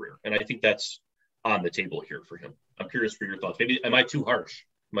rest of your career. And I think that's on the table here for him. I'm curious for your thoughts. Maybe, am I too harsh?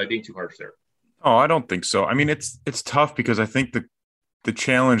 Am I being too harsh there? Oh, I don't think so. I mean, it's tough, because I think the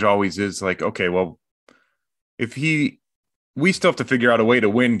challenge always is like, okay, well, we still have to figure out a way to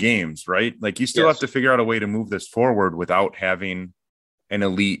win games, right? Like, you still have to figure out a way to move this forward without having an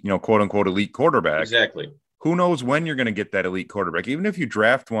elite, quote unquote, elite quarterback. Exactly. Who knows when you're going to get that elite quarterback? Even if you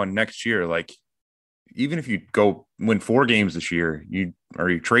draft one next year, like, even if you go win 4 games this year, you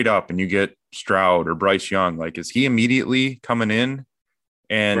trade up and you get Stroud or Bryce Young, like, is he immediately coming in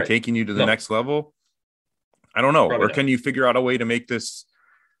and taking you to the next level? I don't know. Probably or can you figure out a way to make this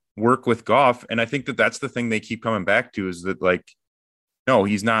work with Goff? And I think that's the thing they keep coming back to, is that, like, no,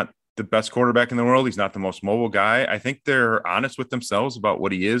 he's not the best quarterback in the world. He's not the most mobile guy. I think they're honest with themselves about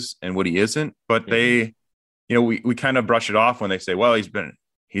what he is and what he isn't, but they, we kind of brush it off when they say, well,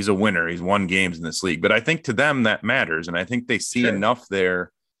 he's a winner. He's won games in this league. But I think to them that matters. And I think they see enough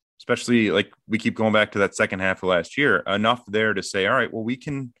there, especially, like, we keep going back to that second half of last year, enough there to say, all right, well, we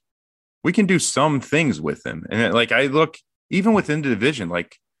can do some things with him. And like, I look even within the division,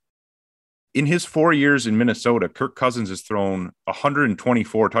 like, in his 4 years in Minnesota, Kirk Cousins has thrown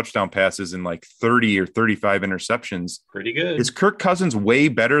 124 touchdown passes and like 30 or 35 interceptions. Pretty good. Is Kirk Cousins way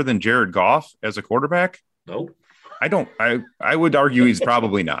better than Jared Goff as a quarterback? Nope. I would argue he's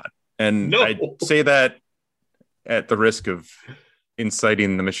probably not. And I say that at the risk of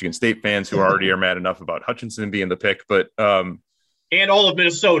inciting the Michigan State fans who already are mad enough about Hutchinson being the pick, but and all of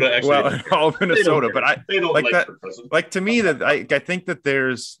Minnesota, actually. Well, all of Minnesota, but they don't like that. Like, to me, that I think that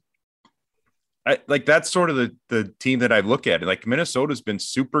that's sort of the team that I look at. Like, Minnesota's been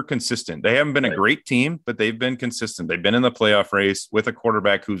super consistent. They haven't been a great team, but they've been consistent. They've been in the playoff race with a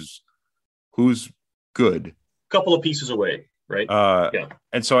quarterback who's good. Couple of pieces away, right?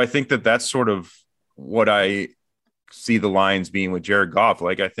 And so I think that's sort of what I see the lines being with Jared Goff.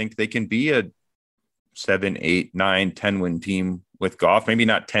 Like, I think they can be a 7, 8, 9, 10 win team with Goff. Maybe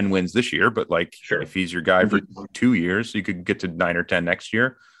not 10 wins this year, but like, if he's your guy for 2 years, you could get to 9 or 10 next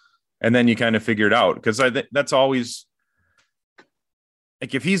year. And then you kind of figure it out, because I think that's always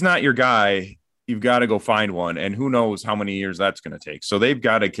like, if he's not your guy, you've got to go find one. And who knows how many years that's going to take. So they've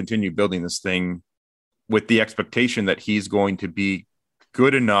got to continue building this thing with the expectation that he's going to be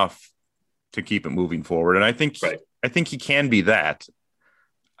good enough to keep it moving forward. And I think he can be that.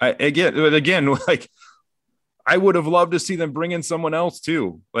 Again, like, I would have loved to see them bring in someone else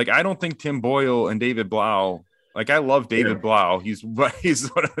too. Like, I don't think Tim Boyle and David Blau, like, I love David Blau. He's one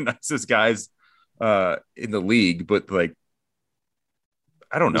of the nicest guys in the league, but like,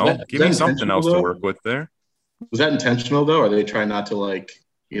 I don't know. Give me something else to work with there. Was that intentional though? Or are they trying not to, like,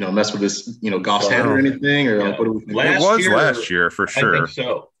 mess with this, Goff's hand or anything? Or like, what do we think? It was last year for sure. I think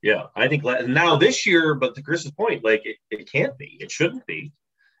so. Yeah. I think now this year, but to Chris's point, like, it can't be. It shouldn't be.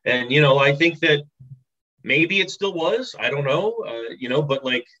 And, I think that maybe it still was. I don't know. But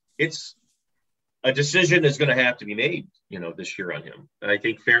like, it's a decision is going to have to be made, this year on him. I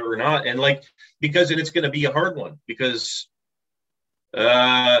think, fair or not. And like, because it's going to be a hard one, because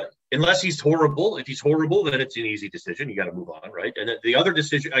unless he's horrible, if he's horrible, then it's an easy decision. You got to move on, right? And the other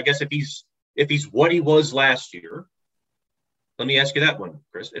decision, I guess, if he's what he was last year, let me ask you that one,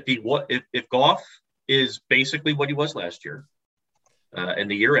 Chris. If Goff is basically what he was last year, and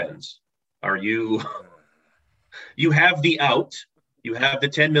the year ends, are you have the out, you have the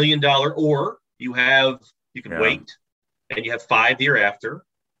 $10 million, or you have You can wait, and you have 5 the year after.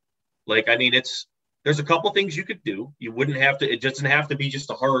 Like, I mean, there's a couple things you could do. You wouldn't have to. It doesn't have to be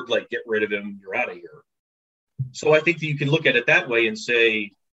just a hard, like, get rid of him, you're out of here. So I think that you can look at it that way and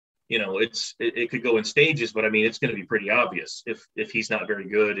say, you know, it could go in stages, but I mean, it's going to be pretty obvious if he's not very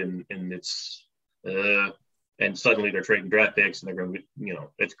good and it's and suddenly they're trading draft picks and they're going to, you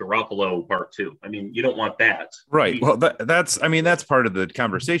know, it's Garoppolo part 2. I mean, you don't want that. Right. Well, that's part of the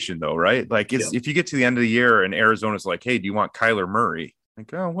conversation though, right? Like if you get to the end of the year and Arizona's like, hey, do you want Kyler Murray?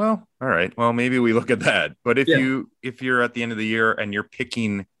 Like, oh, well, all right. Well, maybe we look at that. But if you're at the end of the year and you're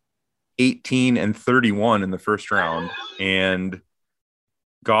picking 18 and 31 in the first round and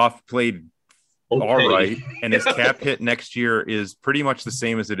Goff played all right and his cap hit next year is pretty much the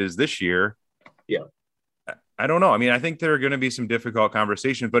same as it is this year. Yeah. I don't know. I mean, I think there are going to be some difficult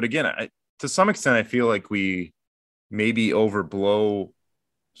conversations, but again, to some extent, I feel like we maybe overblow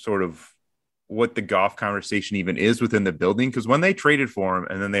sort of what the Goff conversation even is within the building. Because when they traded for him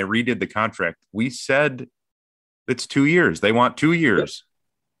and then they redid the contract, we said it's 2 years. They want 2 years. Yep.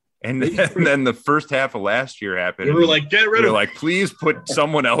 And then the first half of last year happened. We were like, get rid of him. Like, please put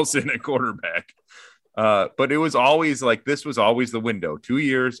someone else in at quarterback. But it was always like, this was always the window, 2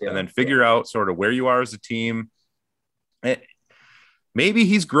 years, and then figure out sort of where you are as a team. Maybe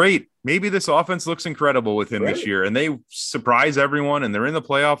he's great. Maybe this offense looks incredible with him this year and they surprise everyone and they're in the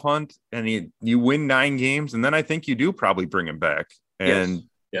playoff hunt and you win 9 games. And then I think you do probably bring him back. And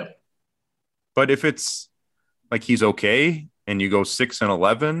but if it's like, he's okay and you go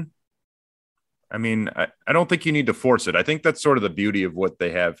 6-11, I mean, I don't think you need to force it. I think that's sort of the beauty of what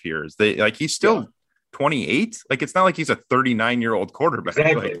they have here is he's still 28. Like, it's not like he's a 39-year-old quarterback.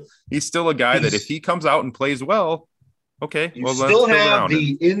 Exactly. Like, he's still a guy that if he comes out and plays well, okay, you still have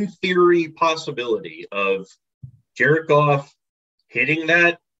the in theory possibility of Jared Goff hitting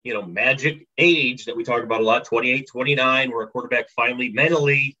that, you know, magic age that we talk about a lot, 28, 29, where a quarterback finally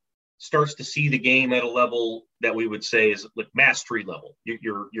mentally starts to see the game at a level that we would say is like mastery level.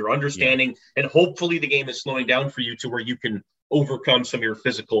 You're understanding, and hopefully the game is slowing down for you to where you can overcome some of your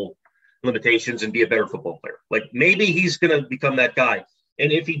physical limitations and be a better football player. Like, maybe he's going to become that guy.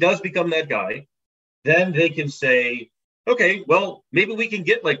 And if he does become that guy, then they can say, okay, well, maybe we can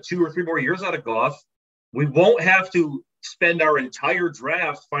get like 2 or 3 more years out of Goff. We won't have to spend our entire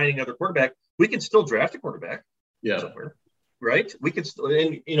draft finding another quarterback. We can still draft a quarterback. Somewhere, right? We could still,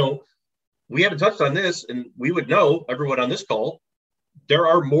 and you know, we haven't touched on this, and we would know, everyone on this call, there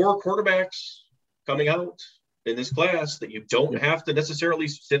are more quarterbacks coming out in this class that you don't have to necessarily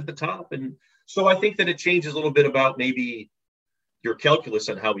sit at the top. And so I think that it changes a little bit about maybe your calculus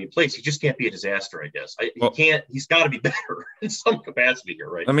on how he plays. He just can't be a disaster, I guess. He's got to be better in some capacity here,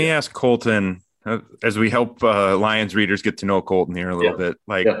 right? Let me ask Colton, as we help Lions readers get to know Colton here a little bit.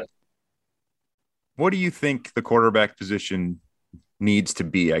 Like, what do you think the quarterback position needs to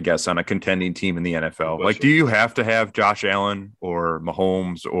be, I guess, on a contending team in the NFL? Like, do you have to have Josh Allen or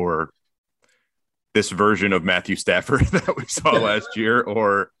Mahomes or this version of Matthew Stafford that we saw last year?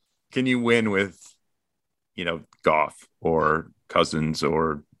 Or can you win with, you know, Goff or Cousins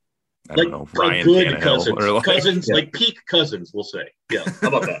or I don't know, Ryan Tannehill or Cousins, like peak Cousins, we'll say. Yeah, how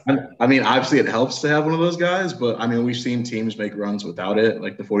about that? I mean, obviously it helps to have one of those guys, but I mean, we've seen teams make runs without it.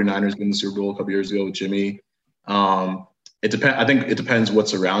 Like the 49ers in the Super Bowl a couple years ago with Jimmy. It depends. I think it depends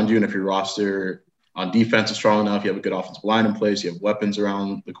what's around you, and if your roster on defense is strong enough, you have a good offensive line in place, you have weapons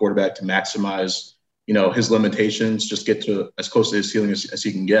around the quarterback to maximize, you know, his limitations, just get to as close to his ceiling as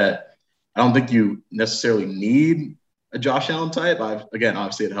he can get. I don't think you necessarily need a Josh Allen type. Again,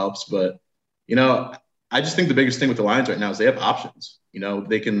 obviously it helps, but, you know, I just think the biggest thing with the Lions right now is they have options. You know,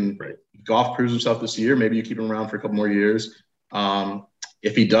 they can Goff proves himself this year. Maybe you keep him around for a couple more years.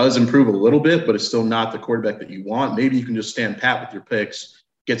 If he does improve a little bit, but it's still not the quarterback that you want, maybe you can just stand pat with your picks,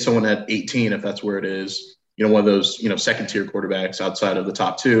 get someone at 18 if that's where it is. You know, one of those, you know, second-tier quarterbacks outside of the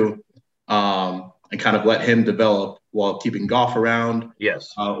top 2, and kind of let him develop while keeping Goff around.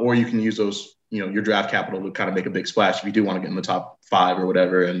 Yes. Or you can use those, you know, your draft capital to kind of make a big splash if you do want to get in the top 5 or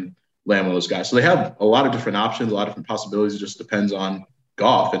whatever and land one of those guys. So they have a lot of different options, a lot of different possibilities. It just depends on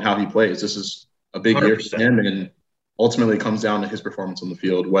Goff and how he plays. This is a big 100%. Year for him, and ultimately it comes down to his performance on the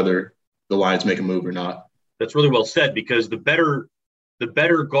field, whether the Lions make a move or not. That's really well said, because the better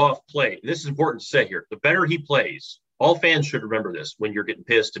Goff play, this is important to say here, the better he plays, all fans should remember this when you're getting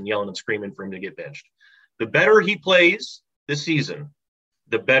pissed and yelling and screaming for him to get benched. The better he plays this season,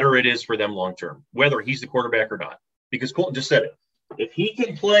 the better it is for them long-term, whether he's the quarterback or not. Because Colton just said it. If he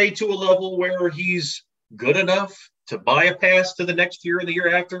can play to a level where he's good enough to buy a pass to the next year or the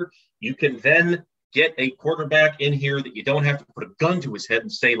year after, you can then get a quarterback in here that you don't have to put a gun to his head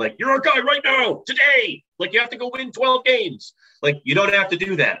and say, like, you're our guy right now, today. Like, you have to go win 12 games. Like, you don't have to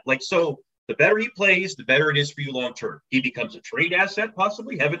do that. Like, so the better he plays, the better it is for you long term. He becomes a trade asset,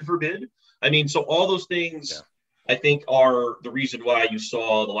 possibly, heaven forbid. I mean, so all those things, I think, are the reason why you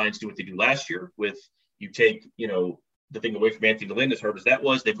saw the Lions do what they do last year with you take, you know, the thing away from Anthony Lynn, as hard as that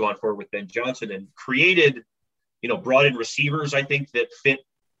was. They've gone forward with Ben Johnson and created, you know, brought in receivers, I think, that fit,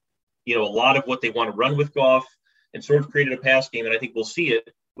 you know, a lot of what they want to run with Goff, and sort of created a pass game. And I think we'll see it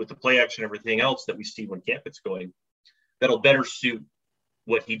with the play action and everything else that we see when camp gets going. That'll better suit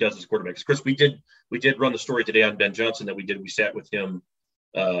what he does as quarterback. Chris, we did run the story today on Ben Johnson that we sat with him,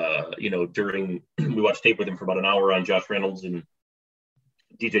 you know, during, we watched tape with him for about an hour on Josh Reynolds and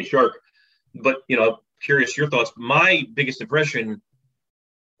DJ Shark. But, you know, curious your thoughts. My biggest impression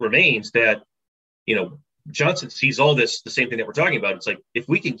remains that, you know, Johnson sees all this, the same thing that we're talking about. It's like, if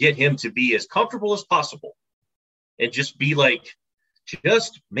we can get him to be as comfortable as possible and just be like,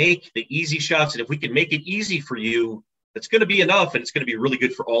 just make the easy shots. And if we can make it easy for you, that's going to be enough. And it's going to be really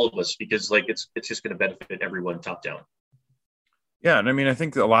good for all of us, because like, it's just going to benefit everyone top down. Yeah. And I mean, I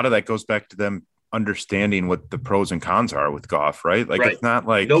think a lot of that goes back to them understanding what the pros and cons are with Goff, right? Like, It's not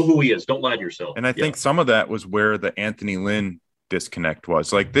like, know who he is. Don't lie to yourself. And I think some of that was where the Anthony Lynn disconnect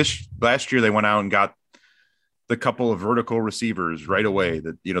was. Like, this last year, they went out and got the couple of vertical receivers right away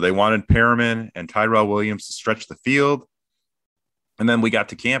that, you know, they wanted Perriman and Tyrell Williams to stretch the field. And then we got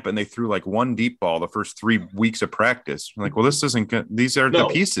to camp and they threw like one deep ball the first 3 weeks of practice. I'm like, well, this isn't good. These are the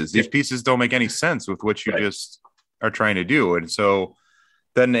pieces. These pieces don't make any sense with what you just are trying to do. And so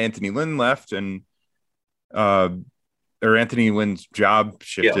then Anthony Lynn left, and or Anthony Lynn's job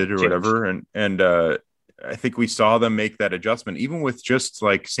shifted or whatever. And I think we saw them make that adjustment, even with just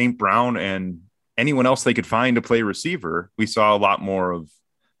like St. Brown and anyone else they could find to play receiver. We saw a lot more of,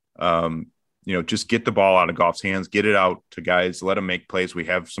 you know, just get the ball out of Goff's hands, get it out to guys, let them make plays. We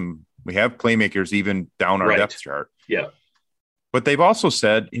have playmakers even down our depth chart. Yeah. But they've also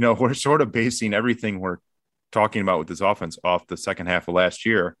said, you know, we're sort of basing everything we're talking about with this offense off the second half of last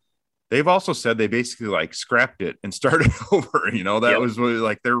year. They've also said they basically like scrapped it and started over. You know, that was really,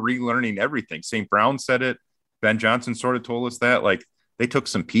 like, they're relearning everything. St. Brown said it. Ben Johnson sort of told us that, like, they took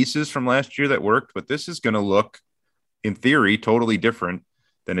some pieces from last year that worked, but this is going to look, in theory, totally different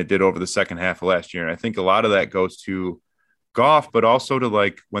than it did over the second half of last year. And I think a lot of that goes to Goff, but also to,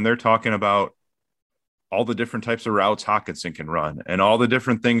 like, when they're talking about all the different types of routes Hockenson can run and all the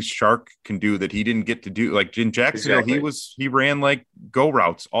different things Shark can do that he didn't get to do. Like in Jacksonville, he ran like go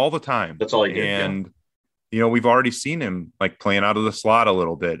routes all the time. That's all he did. And, you know, we've already seen him like playing out of the slot a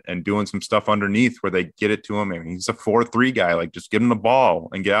little bit and doing some stuff underneath where they get it to him. I mean, he's a 4-3 guy, like just give him the ball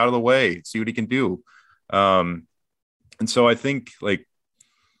and get out of the way, see what he can do. And so I think like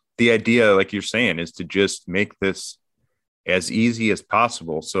the idea, like you're saying, is to just make this as easy as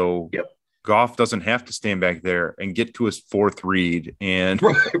possible. So Goff doesn't have to stand back there and get to his fourth read and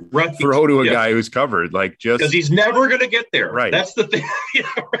throw to a guy who's covered. Like, just because he's never going to get there. Right. That's the thing.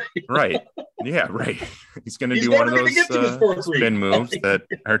 Right. Yeah. Right. He's going to do one of those spin moves that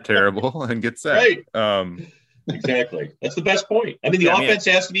are terrible and get set. Right. Exactly. That's the best point. I mean, the offense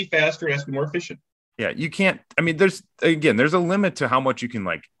has to be faster. It has to be more efficient. Yeah. You can't. I mean, there's a limit to how much you can,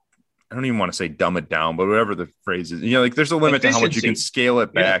 like, I don't even want to say dumb it down, but whatever the phrase is, you know, like there's a limit to how much you can scale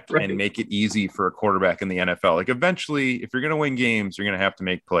it back and make it easy for a quarterback in the NFL. Like eventually, if you're going to win games, you're going to have to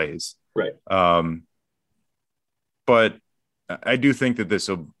make plays. Right. But I do think that this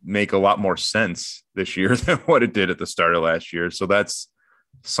will make a lot more sense this year than what it did at the start of last year. So that's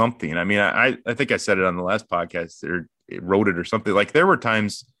something. I mean, I think I said it on the last podcast, or it wrote it or something. Like there were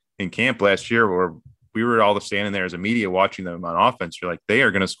times in camp last year where we were all standing there as a media watching them on offense. You're like, they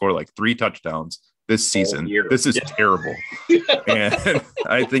are going to score like 3 touchdowns this season. This is terrible. And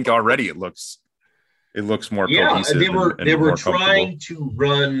I think already it looks more cohesive. They were trying to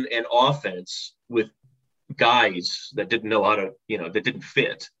run an offense with guys that didn't know how to, you know, that didn't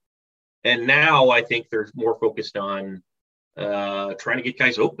fit. And now I think they're more focused on trying to get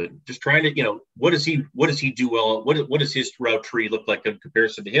guys open, just trying to, you know, what does he do well? What does his route tree look like in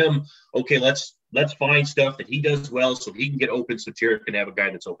comparison to him? Okay, let's find stuff that he does well so he can get open, so Jared can have a guy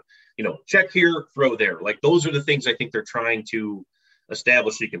that's open. You know, check here, throw there. Like those are the things I think they're trying to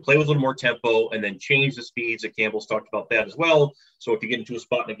establish, so you can play with a little more tempo and then change the speeds. That Campbell's talked about that as well. So if you get into a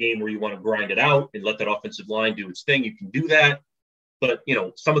spot in a game where you want to grind it out and let that offensive line do its thing, you can do that. But, you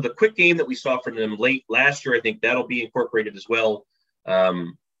know, some of the quick game that we saw from them late last year, I think that'll be incorporated as well.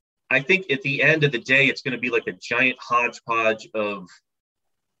 I think at the end of the day, it's going to be like a giant hodgepodge of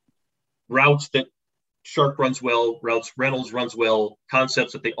routes that Shark runs well, routes Reynolds runs well,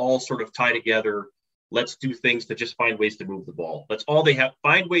 concepts that they all sort of tie together. let's do things to just find ways to move the ball. That's all they have.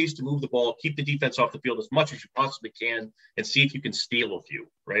 Find ways to move the ball, keep the defense off the field as much as you possibly can, and see if you can steal a few,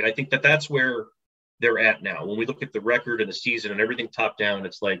 right? I think that's where they're at now. When we look at the record and the season and everything top down,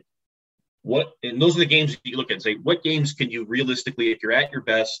 it's like, and those are the games you look at and say, what games can you realistically, if you're at your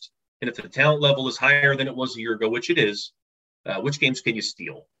best, and if the talent level is higher than it was a year ago, which it is, which games can you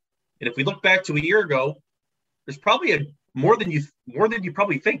steal? And if we look back to a year ago, there's probably more than you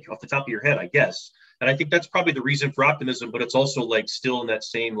probably think off the top of your head, I guess. And I think that's probably the reason for optimism, but it's also like still in that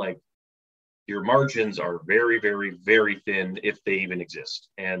same, like, your margins are very, very, very thin if they even exist.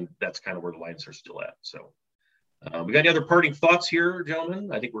 And that's kind of where the Lions are still at. So we got any other parting thoughts here,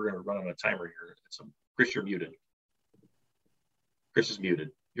 gentlemen? I think we're going to run on a timer here. Chris, you're muted. Chris is muted.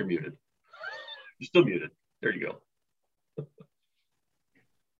 You're muted. You're still muted. There you go.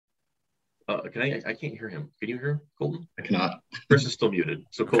 I can't hear him. Can you hear him, Colton? I cannot. Chris is still muted.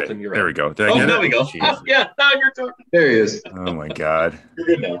 So Colton, you're there out. We go. There we go. Yeah, now you're talking. There he is. Oh my God. You're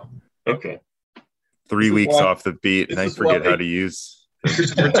good now. Okay. 3 weeks off the beat, and I forget how to use.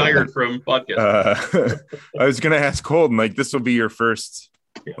 Just retired from podcast. I was going to ask Colton, like, this will be your first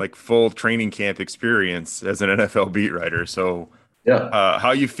like full training camp experience as an NFL beat writer. So,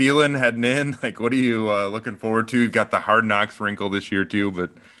 how you feeling heading in? Like, what are you looking forward to? You've got the Hard Knocks wrinkle this year too,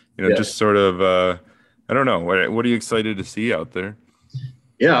 but just sort of, I don't know. What are you excited to see out there?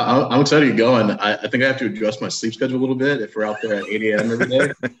 Yeah, I'm excited to go, and I think I have to adjust my sleep schedule a little bit if we're out there at 8 a.m. every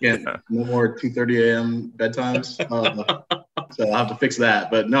day. No more 2:30 a.m. bedtimes. So I'll have to fix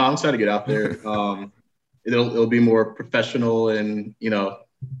that. But no, I'm excited to get out there. It'll be more professional and,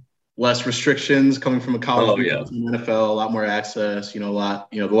 less restrictions coming from a college to the NFL, a lot more access, the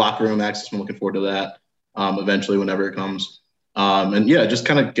locker room access. I'm looking forward to that eventually whenever it comes. Just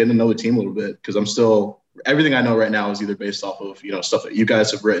kind of getting to know the team a little bit, because I'm still – everything I know right now is either based off of, stuff that you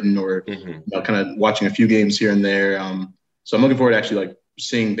guys have written or kind of watching a few games here and there. So I'm looking forward to actually like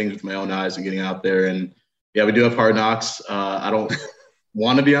seeing things with my own eyes and getting out there. And we do have Hard Knocks. I don't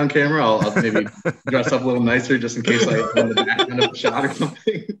want to be on camera. I'll maybe dress up a little nicer just in case I on the back end of a shot or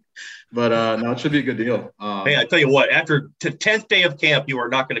something. But no, it should be a good deal. Hey, I tell you what, after 10th day of camp, you are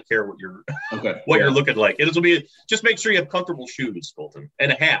not going to care what you're you're looking like. It'll be just make sure you have comfortable shoes, Colton,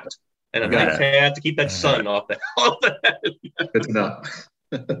 and a hat. And a nice hat to keep that sun off the head. Good to know.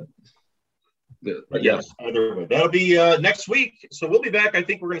 But yes, either way. That'll be next week. So we'll be back. I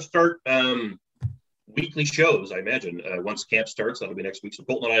think we're going to start weekly shows, I imagine. Once camp starts, that'll be next week. So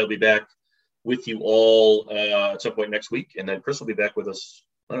Colton and I will be back with you all at some point next week. And then Chris will be back with us,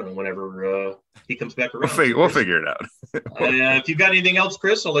 I don't know, whenever he comes back around. We'll figure it out. If you've got anything else,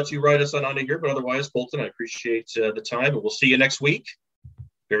 Chris, I'll let you ride us on out of here. But otherwise, Colton, I appreciate the time. And we'll see you next week.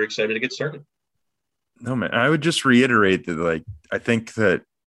 Very excited to get started. No, man, I would just reiterate that, like, I think that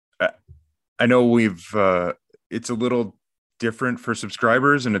I know it's a little different for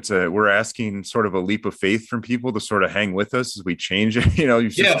subscribers, and we're asking sort of a leap of faith from people to sort of hang with us as we change it.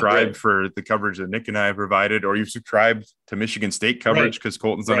 You've subscribed for the coverage that Nick and I have provided, or you've subscribed to Michigan State coverage because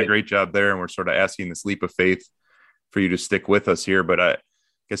Colton's done a great job there, and we're sort of asking this leap of faith for you to stick with us here. But like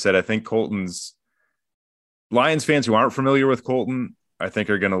I said, I think Colton's Lions fans who aren't familiar with Colton, I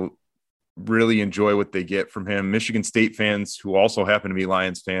think, are going to really enjoy what they get from him. Michigan State fans who also happen to be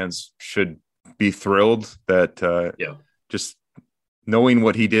Lions fans should be thrilled that just knowing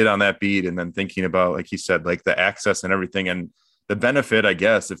what he did on that beat, and then thinking about, like he said, like the access and everything, and the benefit, I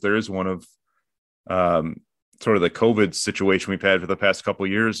guess, if there is one of sort of the COVID situation we've had for the past couple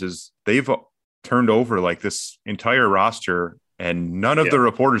of years, is they've turned over like this entire roster, and none of the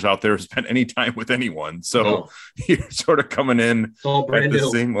reporters out there have spent any time with anyone. So you're sort of coming in at the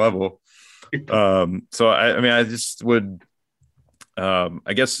same level. So I just would,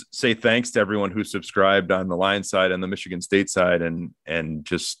 I guess, say thanks to everyone who subscribed on the Lions side and the Michigan State side. And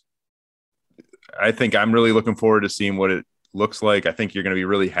just, I think I'm really looking forward to seeing what it looks like. I think you're going to be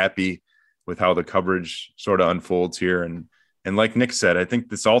really happy with how the coverage sort of unfolds here. And like Nick said, I think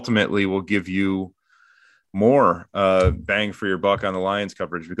this ultimately will give you more bang for your buck on the Lions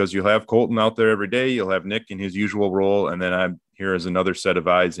coverage, because you'll have Colton out there every day. You'll have Nick in his usual role. And then I'm here as another set of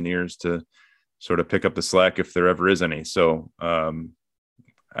eyes and ears to sort of pick up the slack if there ever is any. So I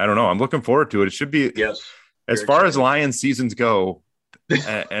don't know. I'm looking forward to it. It should be, as far as Lions seasons go.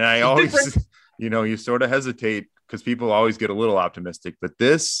 And I always, you sort of hesitate because people always get a little optimistic, but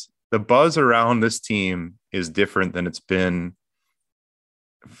the buzz around this team is different than it's been.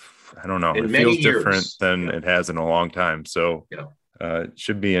 I don't know. It feels different than it has in a long time. So it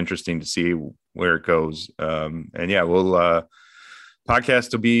should be interesting to see where it goes. We'll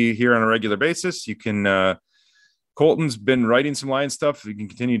podcast will be here on a regular basis. You can Colton's been writing some Lions stuff. You can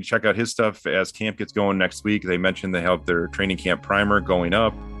continue to check out his stuff as camp gets going next week. They mentioned they have their training camp primer going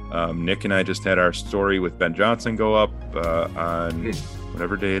up. Nick and I just had our story with Ben Johnson go up on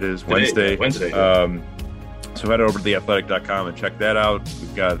whatever day it is, Wednesday. So head over to theathletic.com and check that out.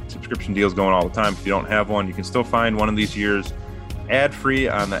 We've got subscription deals going all the time. If you don't have one, you can still find one of these years ad-free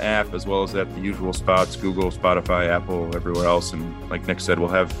on the app, as well as at the usual spots, Google, Spotify, Apple, everywhere else. And like Nick said, we'll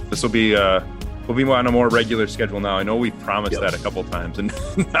be on a more regular schedule now. I know we've promised that a couple times and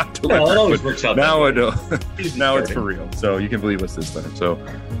not delivered. Well, it always works out. Now it's for real. So you can believe us this time. So,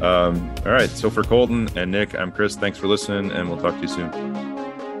 all right. So for Colton and Nick, I'm Chris. Thanks for listening, and we'll talk to you soon.